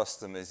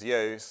customers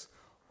use,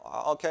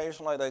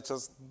 occasionally they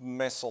just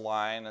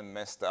misalign and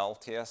miss the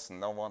LTS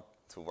and don't want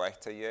to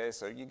wait a year,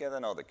 so you get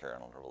another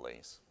kernel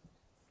release.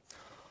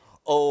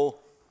 Or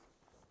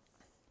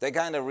they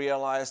kind of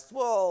realized,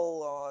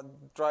 well,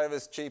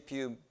 driver's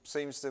GPU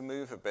seems to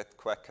move a bit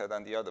quicker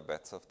than the other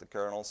bits of the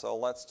kernel, so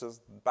let's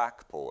just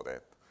backport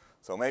it.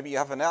 So maybe you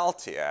have an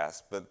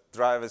LTS, but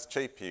driver's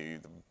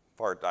GPU, the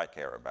part I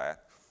care about,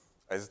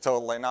 is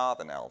totally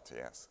not an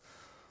LTS.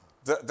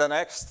 The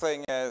next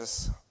thing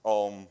is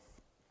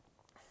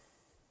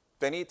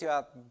they need to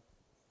add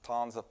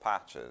tons of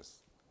patches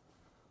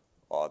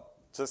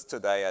Just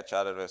today, I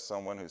chatted with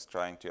someone who's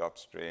trying to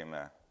upstream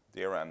a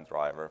DRM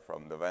driver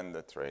from the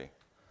vendor tree.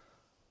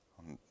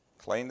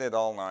 Cleaned it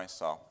all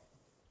nice up.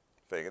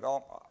 Figured,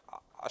 oh,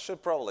 I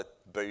should probably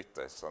boot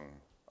this on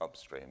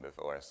Upstream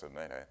before I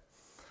submit it.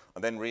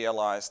 And then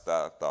realized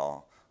that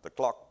the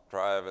clock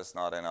driver is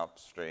not in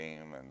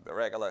Upstream, and the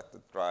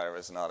regulated driver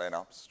is not in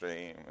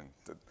Upstream, and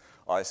the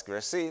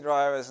I2C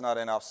driver is not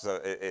in Upstream,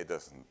 so it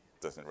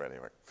doesn't really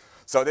work.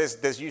 So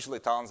there's usually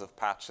tons of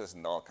patches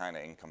and all kind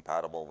of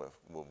incompatible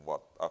with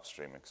what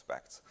Upstream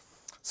expects.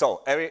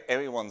 So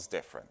everyone's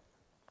different.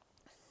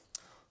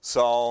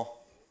 So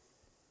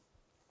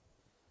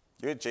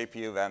you're a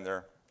GPU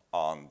vendor,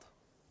 and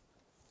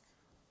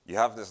you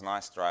have this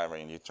nice driver,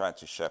 and you try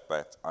to ship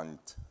it, and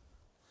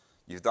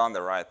you've done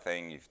the right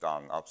thing. You've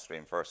done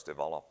Upstream First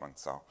development,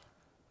 so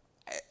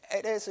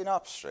it is in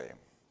Upstream,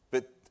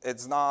 but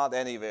it's not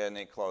anywhere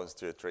near close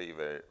to a tree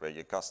where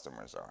your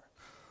customers are.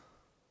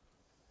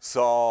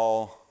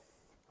 So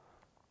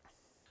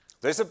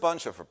there's a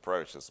bunch of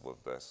approaches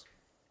with this.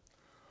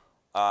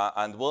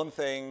 And one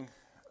thing,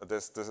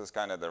 this is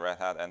kind of the Red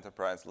Hat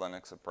Enterprise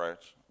Linux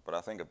approach, but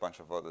I think a bunch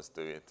of others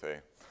do it too.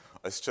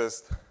 It's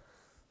just,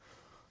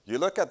 you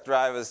look at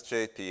drivers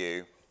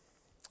GPU,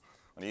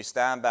 and you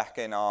stand back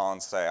in awe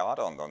and say, I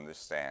don't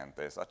understand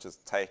this. I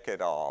just take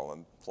it all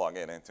and plug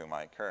it into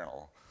my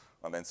kernel,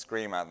 and then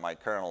scream at my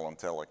kernel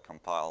until it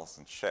compiles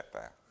and ship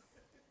it.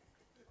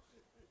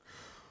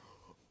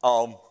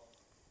 I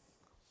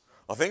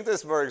think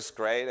this works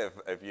great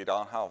if you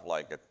don't have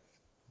like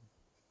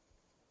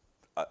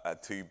a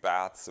too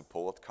bad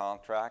support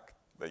contract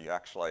that you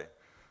actually,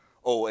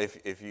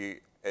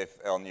 if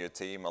on your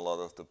team a lot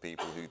of the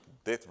people who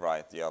did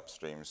write the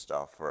Upstream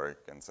stuff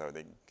work, and so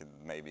they can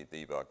maybe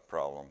debug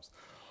problems.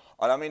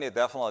 And I mean, it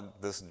definitely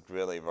doesn't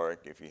really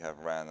work if you have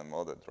random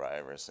other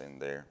drivers in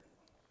there,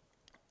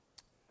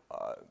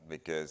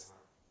 because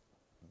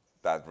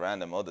that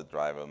random other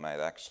driver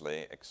might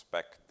actually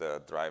expect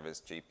the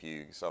driver's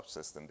GPU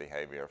subsystem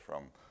behavior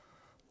from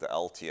the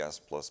LTS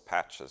plus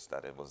patches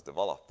that it was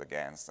developed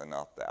against, and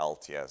not the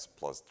LTS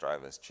plus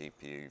driver's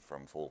GPU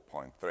from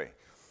 4.3.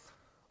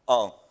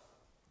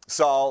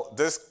 So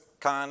this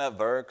kind of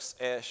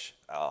works-ish,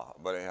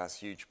 but it has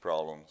huge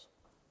problems.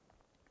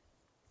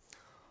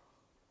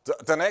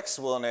 The next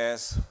one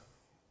is,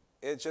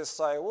 it's just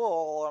like,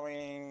 well, I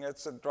mean,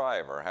 it's a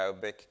driver. How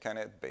big can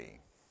it be?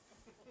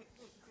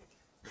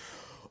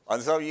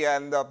 And so you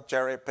end up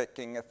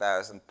cherry-picking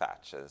 1,000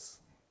 patches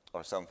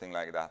or something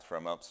like that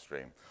from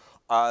Upstream.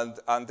 And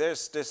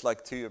there's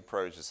like two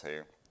approaches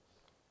here.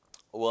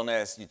 One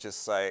is you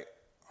just say,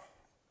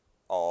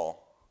 I'm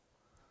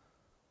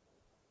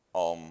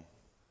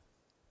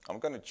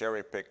going to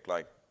cherry-pick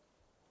like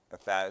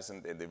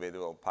 1,000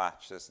 individual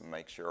patches and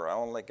make sure I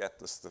only get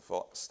the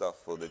stuff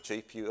for the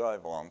GPU I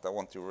want. I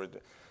want to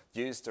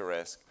reduce the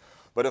risk.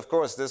 But of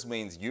course, this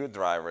means your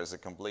driver is a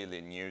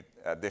completely new,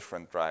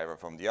 different driver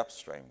from the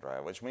Upstream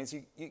driver, which means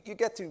you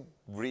get to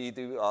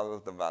redo all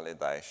of the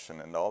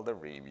validation and all the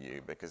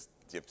review, because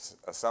the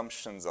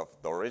assumptions of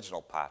the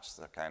original patches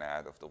are kind of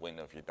out of the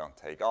window if you don't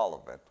take all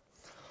of it.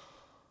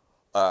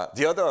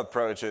 The other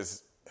approach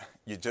is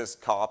you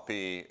just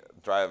copy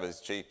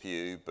driver's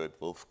GPU, but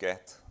with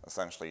Git.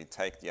 Essentially, you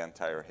take the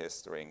entire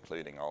history,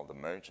 including all the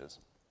merges,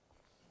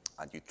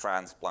 and you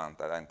transplant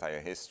that entire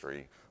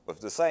history with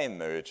the same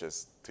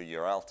merges to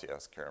your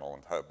LTS kernel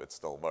and hope it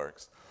still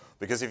works.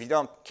 Because if you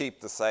don't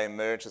keep the same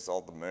merges,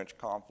 all the merge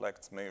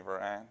conflicts move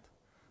around,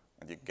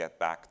 and you get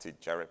back to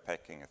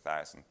cherry-picking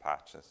 1,000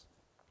 patches.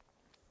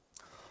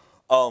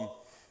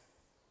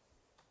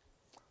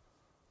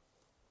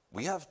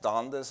 We have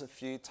done this a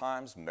few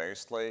times,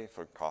 mostly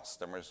for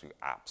customers who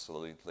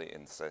absolutely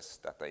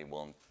insist that they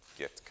want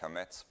Git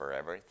commits for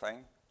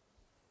everything,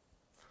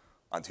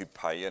 and who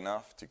pay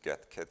enough to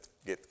get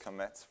Git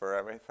commits for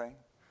everything.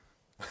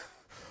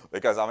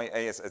 Because, I mean,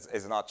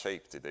 it's not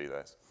cheap to do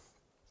this.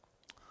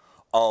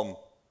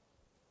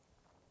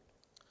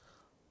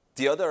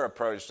 The other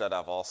approach that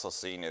I've also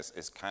seen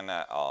is kind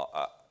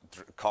of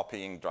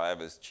copying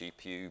driver's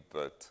GPU,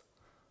 but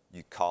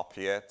you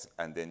copy it,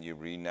 and then you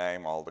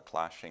rename all the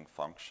clashing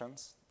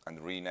functions, and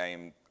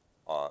rename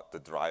the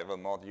driver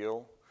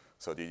module,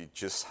 so that you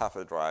just have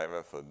a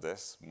driver for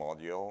this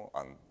module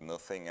and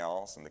nothing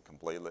else in a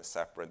completely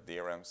separate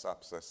DRM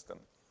subsystem.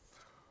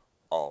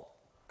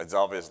 It's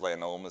obviously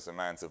enormous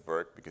amounts of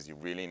work, because you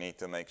really need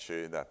to make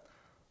sure that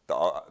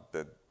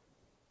the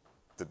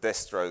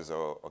distros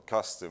or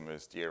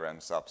customers' DRM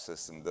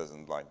subsystem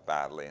doesn't like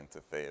badly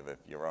interfere with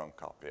your own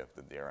copy of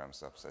the DRM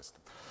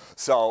subsystem.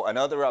 So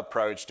another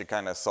approach to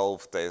kind of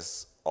solve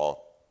this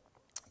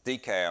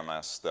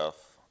DKMS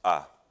stuff,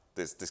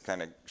 this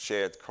kind of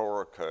shared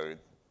core code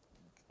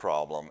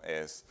problem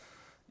is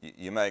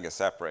you make a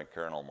separate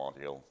kernel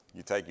module.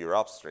 You take your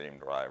Upstream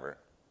driver.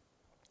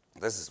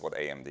 This is what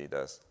AMD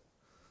does.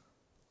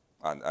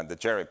 And the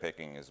cherry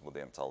picking is what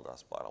Intel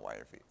does, by the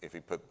way, if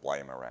you put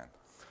blame around.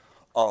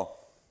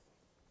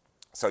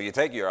 So you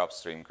take your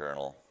Upstream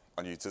kernel,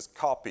 and you just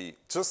copy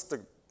just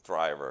the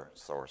driver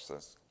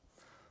sources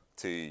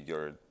to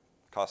your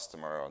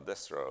customer or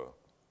distro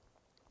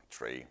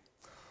tree.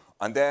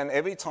 And then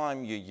every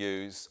time you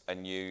use a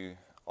new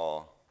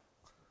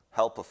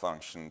helper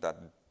function that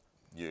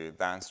your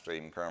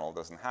downstream kernel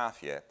doesn't have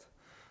yet,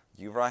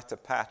 you write a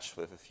patch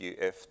with a few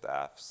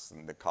if-defs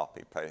in the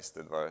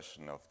copy-pasted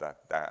version of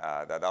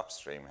that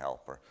upstream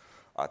helper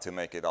to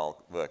make it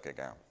all work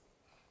again.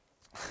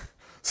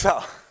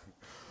 So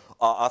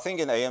I think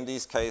in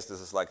AMD's case, this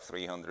is like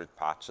 300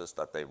 patches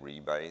that they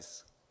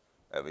rebase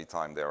every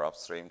time their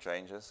upstream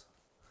changes.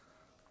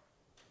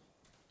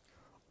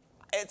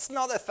 It's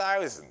not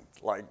 1,000,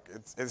 like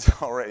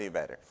it's already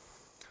better.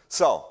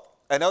 So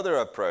another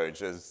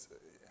approach is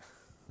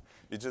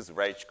you just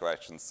rage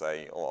quit and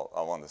say, oh,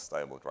 I want a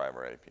stable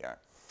driver API.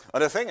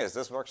 And the thing is,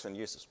 this works in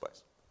user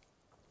space.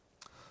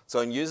 So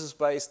in user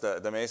space,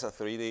 the Mesa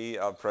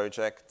 3D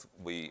project,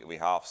 we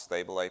have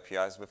stable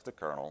APIs with the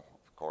kernel,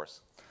 of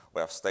course.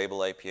 We have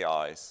stable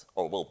APIs,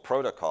 or well,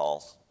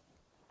 protocols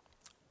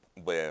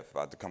with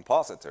the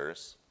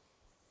compositors.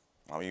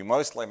 Well, you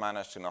mostly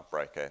manage to not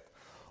break it.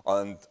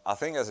 And I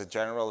think as a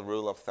general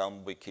rule of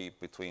thumb, we keep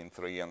between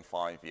 3 and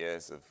 5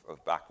 years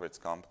of backwards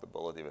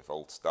compatibility with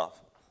old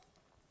stuff.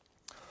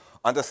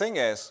 And the thing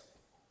is,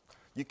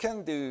 you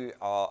can do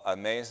a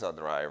Mesa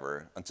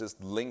driver and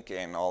just link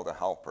in all the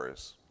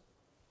helpers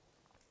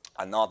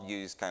and not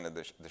use kind of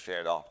the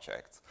shared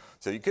objects.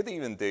 So you could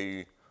even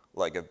do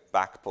like a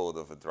backport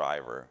of a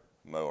driver,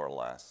 more or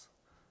less,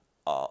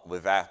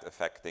 without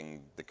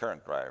affecting the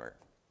current driver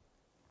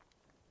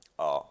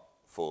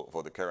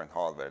for the current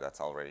hardware that's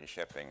already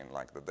shipping in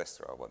like the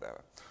distro or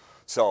whatever.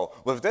 So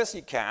with this,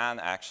 you can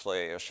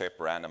actually ship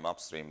random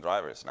upstream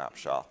driver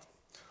snapshot.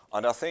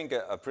 And I think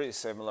a pretty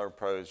similar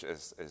approach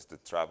is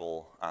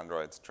the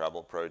Android's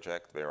Treble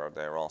project, where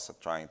they're also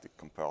trying to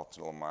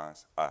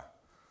compartmentalize,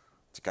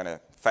 to kind of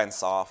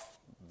fence off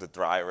the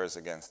drivers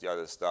against the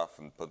other stuff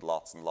and put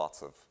lots and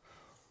lots of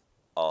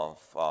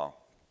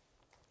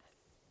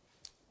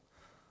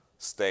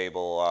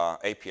stable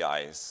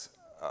APIs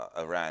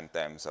around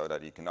them so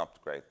that you can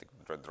upgrade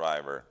the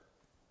driver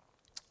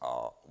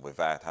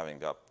without having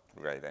to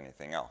upgrade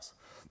anything else.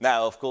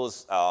 Now, of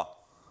course,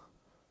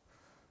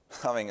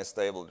 having a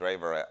stable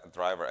driver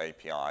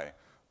API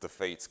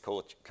defeats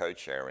code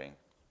sharing.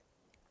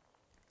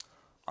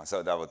 And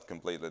so that would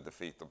completely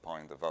defeat the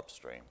point of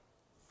Upstream.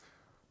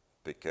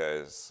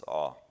 Because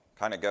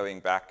kind of going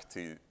back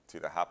to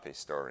the happy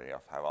story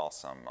of how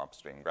awesome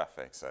Upstream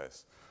Graphics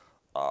is,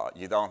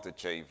 you don't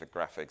achieve a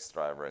graphics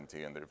driver in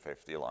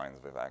 250 lines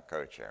without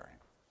code sharing.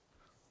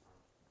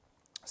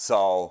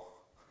 So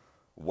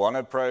one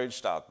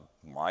approach that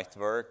might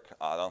work,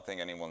 I don't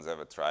think anyone's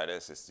ever tried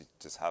this, is to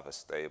just have a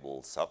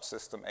stable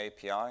subsystem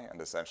API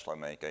and essentially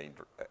make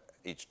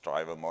each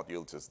driver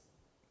module just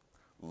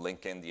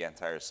link in the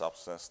entire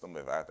subsystem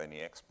without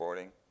any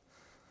exporting.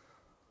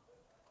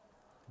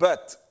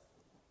 But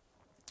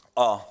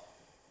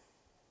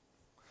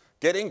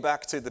getting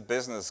back to the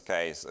business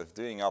case of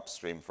doing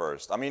Upstream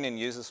First, I mean, in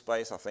user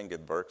space, I think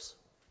it works.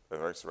 It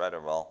works rather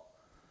well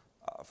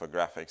for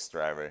graphics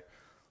driver.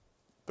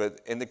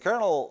 But in the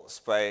kernel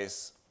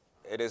space,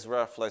 it is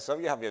roughly, so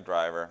you have your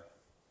driver,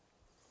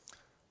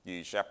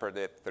 you shepherd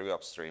it through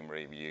Upstream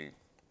review,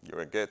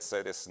 you're a good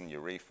citizen, you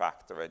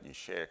refactor it, you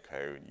share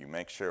code, you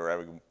make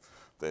sure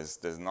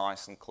there's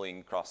nice and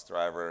clean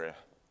cross-driver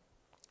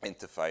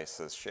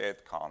interfaces,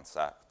 shared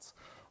concepts,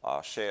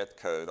 shared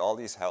code, all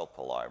these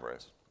helper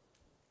libraries.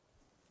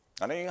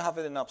 And then you have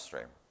it in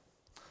Upstream.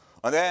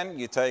 And then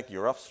you take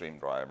your Upstream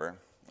driver,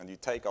 and you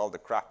take all the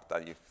crap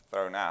that you've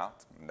thrown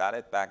out, and add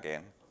it back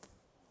in,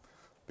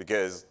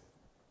 because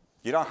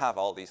you don't have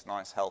all these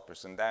nice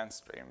helpers in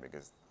downstream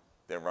because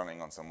they're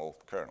running on some old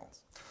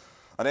kernels.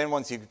 And then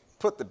once you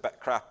put the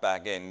crap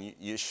back in,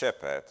 you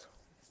ship it.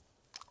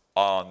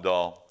 And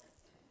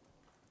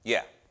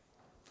yeah.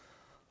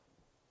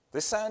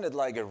 This sounded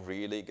like a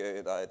really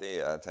good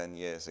idea 10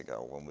 years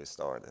ago when we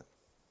started.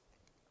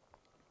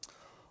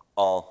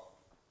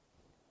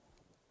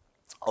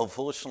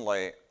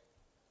 Unfortunately,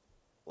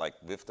 like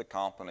with the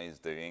companies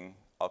doing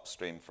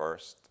Upstream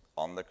First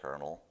on the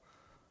kernel,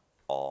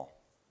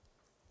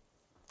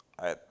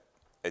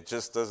 it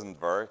just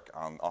doesn't work.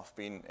 I've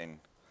been in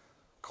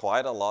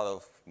quite a lot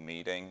of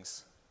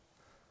meetings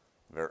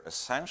where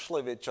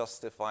essentially we're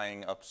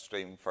justifying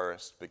Upstream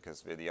First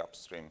because we're the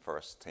Upstream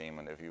First team,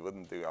 and if you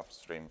wouldn't do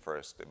Upstream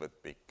First, it would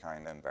be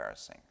kind of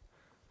embarrassing.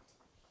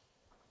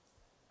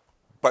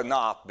 But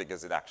not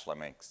because it actually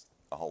makes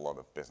a whole lot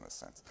of business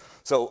sense.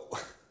 So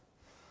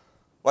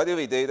why do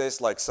we do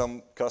this? Like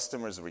some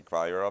customers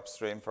require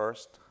Upstream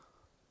First,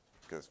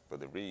 because for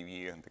the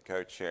review and the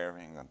code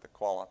sharing and the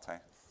quality,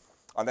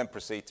 and then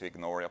proceed to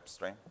ignore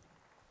Upstream.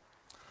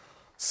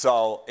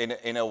 So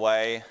in a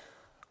way,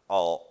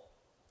 the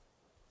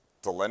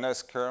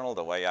Linux kernel,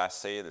 the way I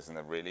see it, is in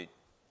a really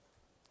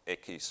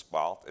icky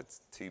spot.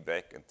 It's too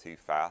big and too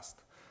fast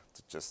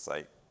to just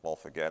say, well,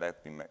 forget it.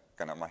 We're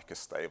going to make a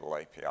stable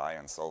API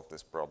and solve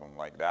this problem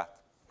like that.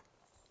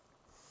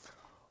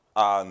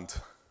 And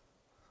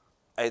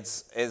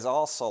it's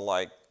also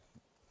like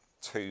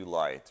too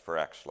late for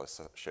actually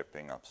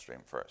shipping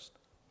Upstream First.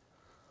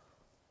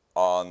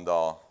 And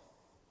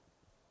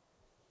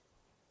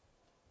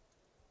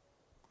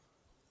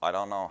I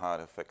don't know how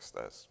to fix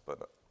this,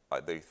 but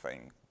I do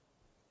think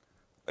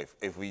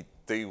if we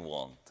do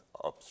want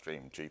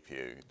upstream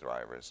GPU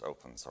drivers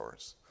open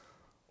source,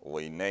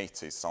 we need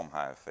to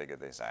somehow figure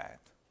this out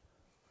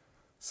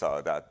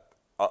so that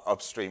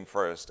upstream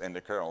first in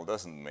the kernel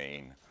doesn't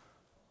mean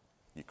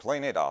you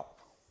clean it up,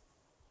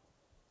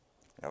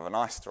 you have a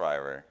nice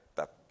driver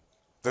that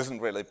doesn't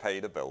really pay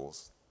the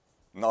bills,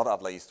 not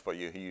at least for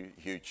your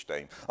huge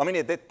team. I mean,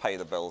 it did pay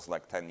the bills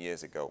like 10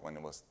 years ago when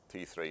it was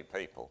 2-3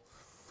 people.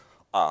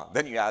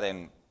 Then you add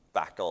in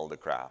back all the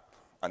crap,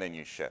 and then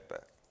you ship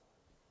it,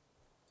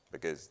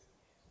 because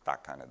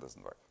that kind of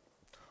doesn't work.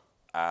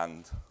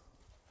 And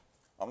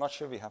I'm not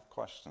sure we have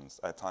questions,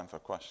 time for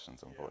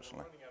questions, unfortunately.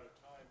 Yeah, we're running out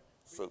of time.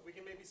 So we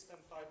can maybe spend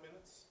 5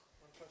 minutes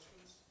on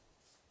questions.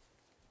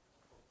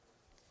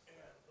 And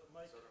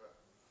Mike. Sort of a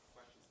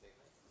question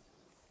statement.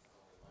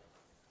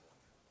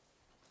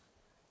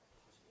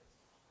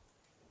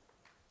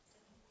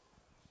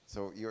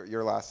 So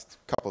your last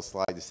couple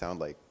slides sound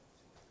like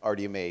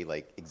RDMA,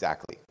 like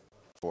exactly.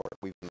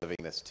 We've been living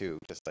this too,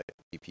 just like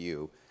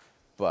GPU,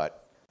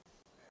 but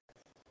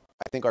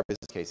I think our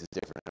business case is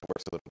different and it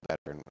works a little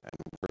better, and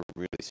we're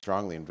really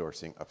strongly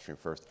endorsing Upstream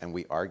First, and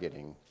we are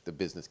getting the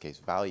business case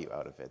value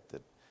out of it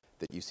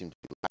that you seem to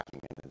be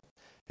lacking in it.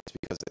 It's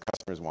because the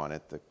customers want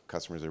it, the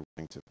customers are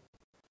willing to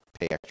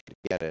pay extra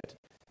to get it,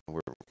 and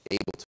we're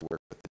able to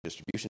work with the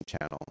distribution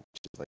channel,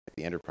 which is like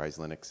the enterprise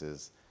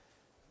Linuxes,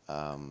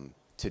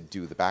 to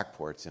do the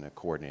backports in a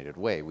coordinated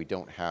way. We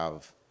don't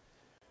have,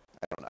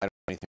 I don't know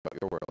anything about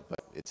your world, but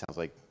it sounds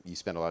like you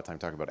spend a lot of time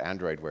talking about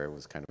Android, where it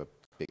was kind of a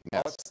big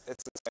mess. Oh,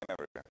 it's the same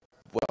everywhere.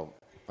 Well,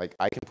 like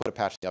I can put a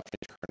patch in the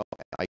Upstream kernel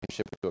and I can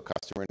ship it to a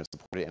customer in a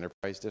supported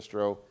enterprise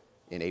distro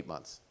in 8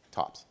 months,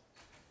 tops.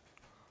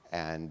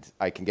 And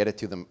I can get it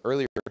to them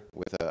earlier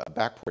with a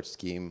backport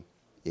scheme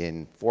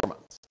in 4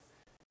 months.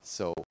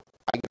 So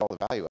I get all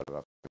the value out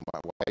of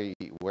it.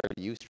 Where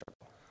do you struggle?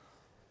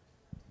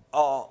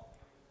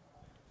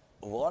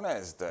 One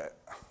is that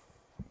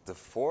the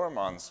 4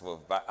 months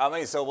will I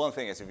mean, so one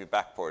thing is if you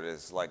backport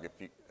is like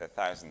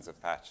thousands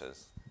of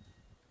patches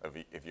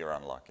if you're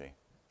unlucky.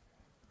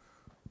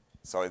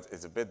 So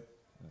it's a bit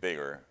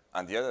bigger.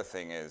 And the other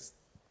thing is,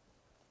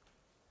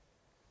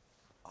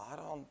 I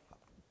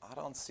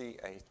don't see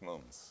 8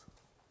 months.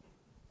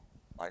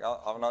 Like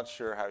I'm not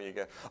sure how you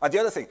get. And the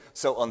other thing,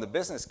 so on the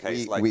business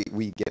case,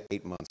 we get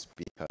 8 months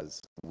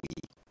because we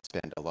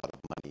spend a lot of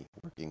money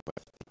working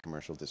with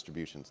commercial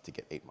distributions to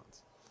get 8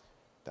 months.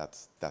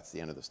 That's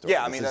the end of the story.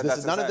 Yeah, I mean,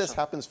 none of this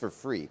happens for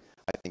free.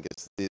 I think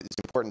it's an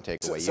important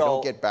takeaway. You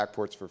don't get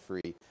backports for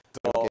free.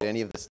 You don't get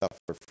any of this stuff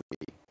for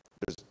free.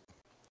 There's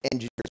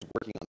engineers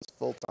working on this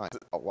full time,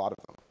 a lot of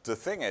them. The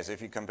thing is,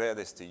 if you compare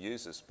this to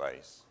user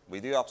space, we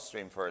do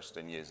Upstream First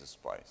in user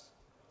space,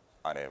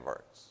 and it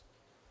works.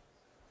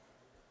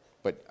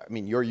 But I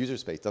mean, your user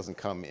space doesn't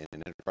come in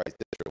an enterprise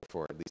distro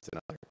for at least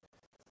another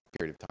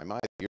period of time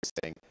either. You're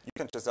saying you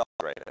can just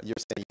upgrade it. You're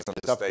saying you can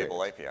it's just a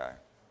stable upgrade API.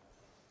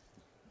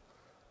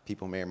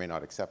 People may or may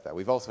not accept that.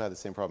 We've also had the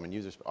same problem in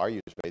our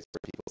user space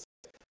where people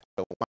say, I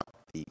don't want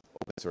the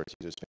open source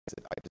user space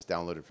that I just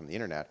downloaded from the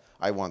internet.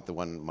 I want the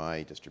one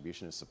my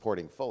distribution is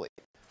supporting fully.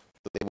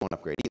 So they won't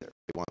upgrade either.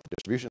 They want the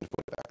distribution to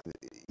put it back.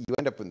 You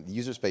end up with the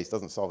user space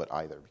doesn't solve it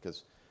either,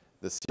 because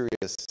the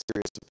serious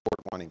support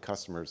wanting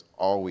customers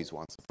always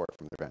want support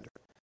from their vendor.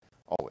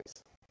 Always.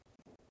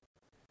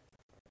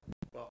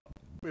 Well,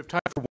 we have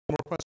time for one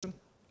more question.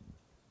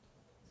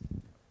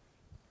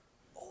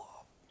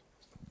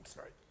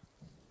 Sorry.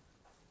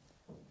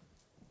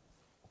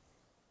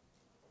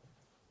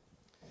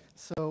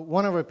 So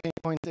one of our pain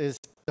points is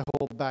the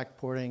whole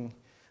backporting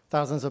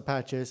thousands of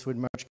patches with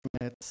merge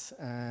commits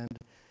and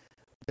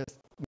just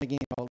making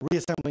it all,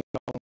 reassembling it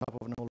all on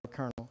top of an older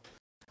kernel.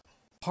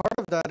 Part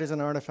of that is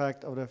an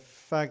artifact of the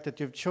fact that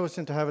you've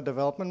chosen to have a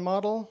development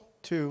model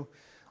to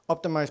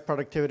optimize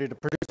productivity to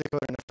produce the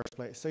code in the first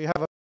place. So you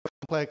have a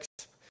complex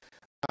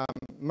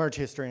merge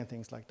history and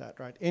things like that,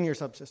 right, in your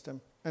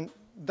subsystem. And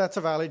that's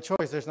a valid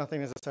choice. There's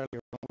nothing necessarily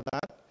wrong with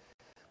that.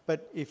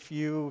 But if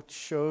you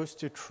chose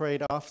to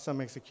trade off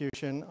some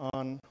execution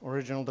on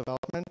original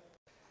development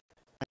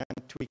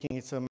and tweaking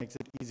it so it makes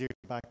it easier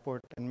to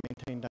backport and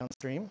maintain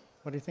downstream,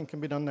 what do you think can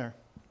be done there?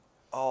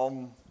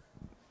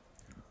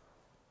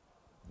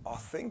 I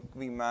think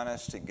we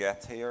managed to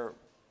get here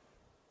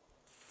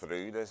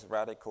through this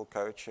radical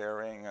code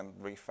sharing and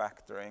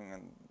refactoring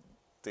and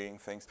doing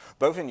things,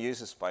 both in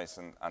user space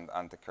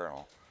and the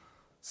kernel.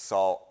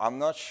 So I'm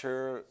not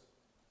sure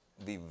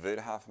we would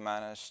have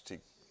managed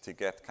to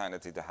get kind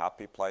of to the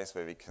happy place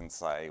where we can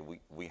say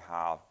we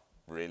have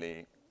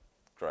really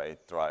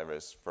great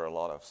drivers for a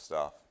lot of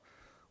stuff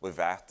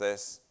without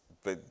this.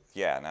 But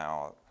yeah,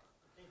 now.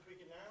 Can you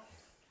tweak it now?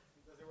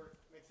 Does it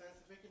make sense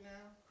to tweak it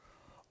now?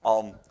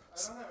 I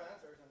don't have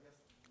answers, I'm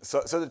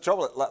just. So the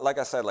trouble, like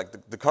I said, like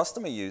the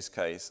customer use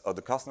case or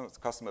the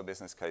customer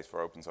business case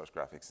for open source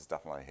graphics is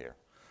definitely here.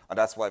 And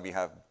that's why we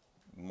have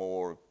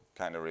more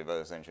kind of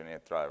reverse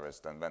engineered drivers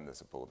than vendor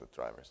supported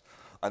drivers.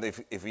 And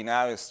if we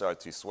now start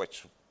to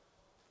switch,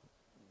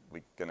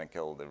 we're going to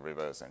kill the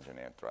reverse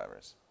engineered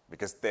drivers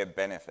because they're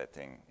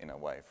benefiting in a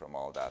way from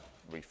all that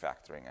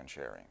refactoring and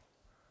sharing.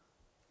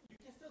 You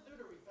can still do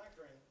the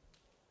refactoring,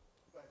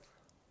 but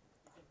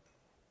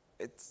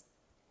It's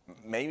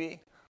maybe,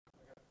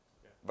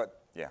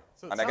 but yeah.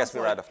 So it And I guess sounds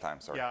we're like- out of time,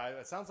 sorry. Yeah,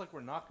 it sounds like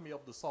we're not going to be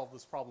able to solve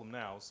this problem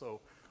now.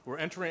 So we're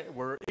exiting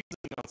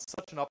on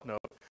such an up note.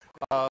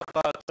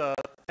 But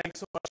thanks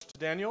so much to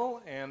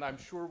Daniel, and I'm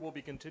sure we'll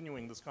be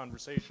continuing this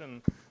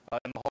conversation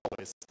in the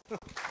hallways.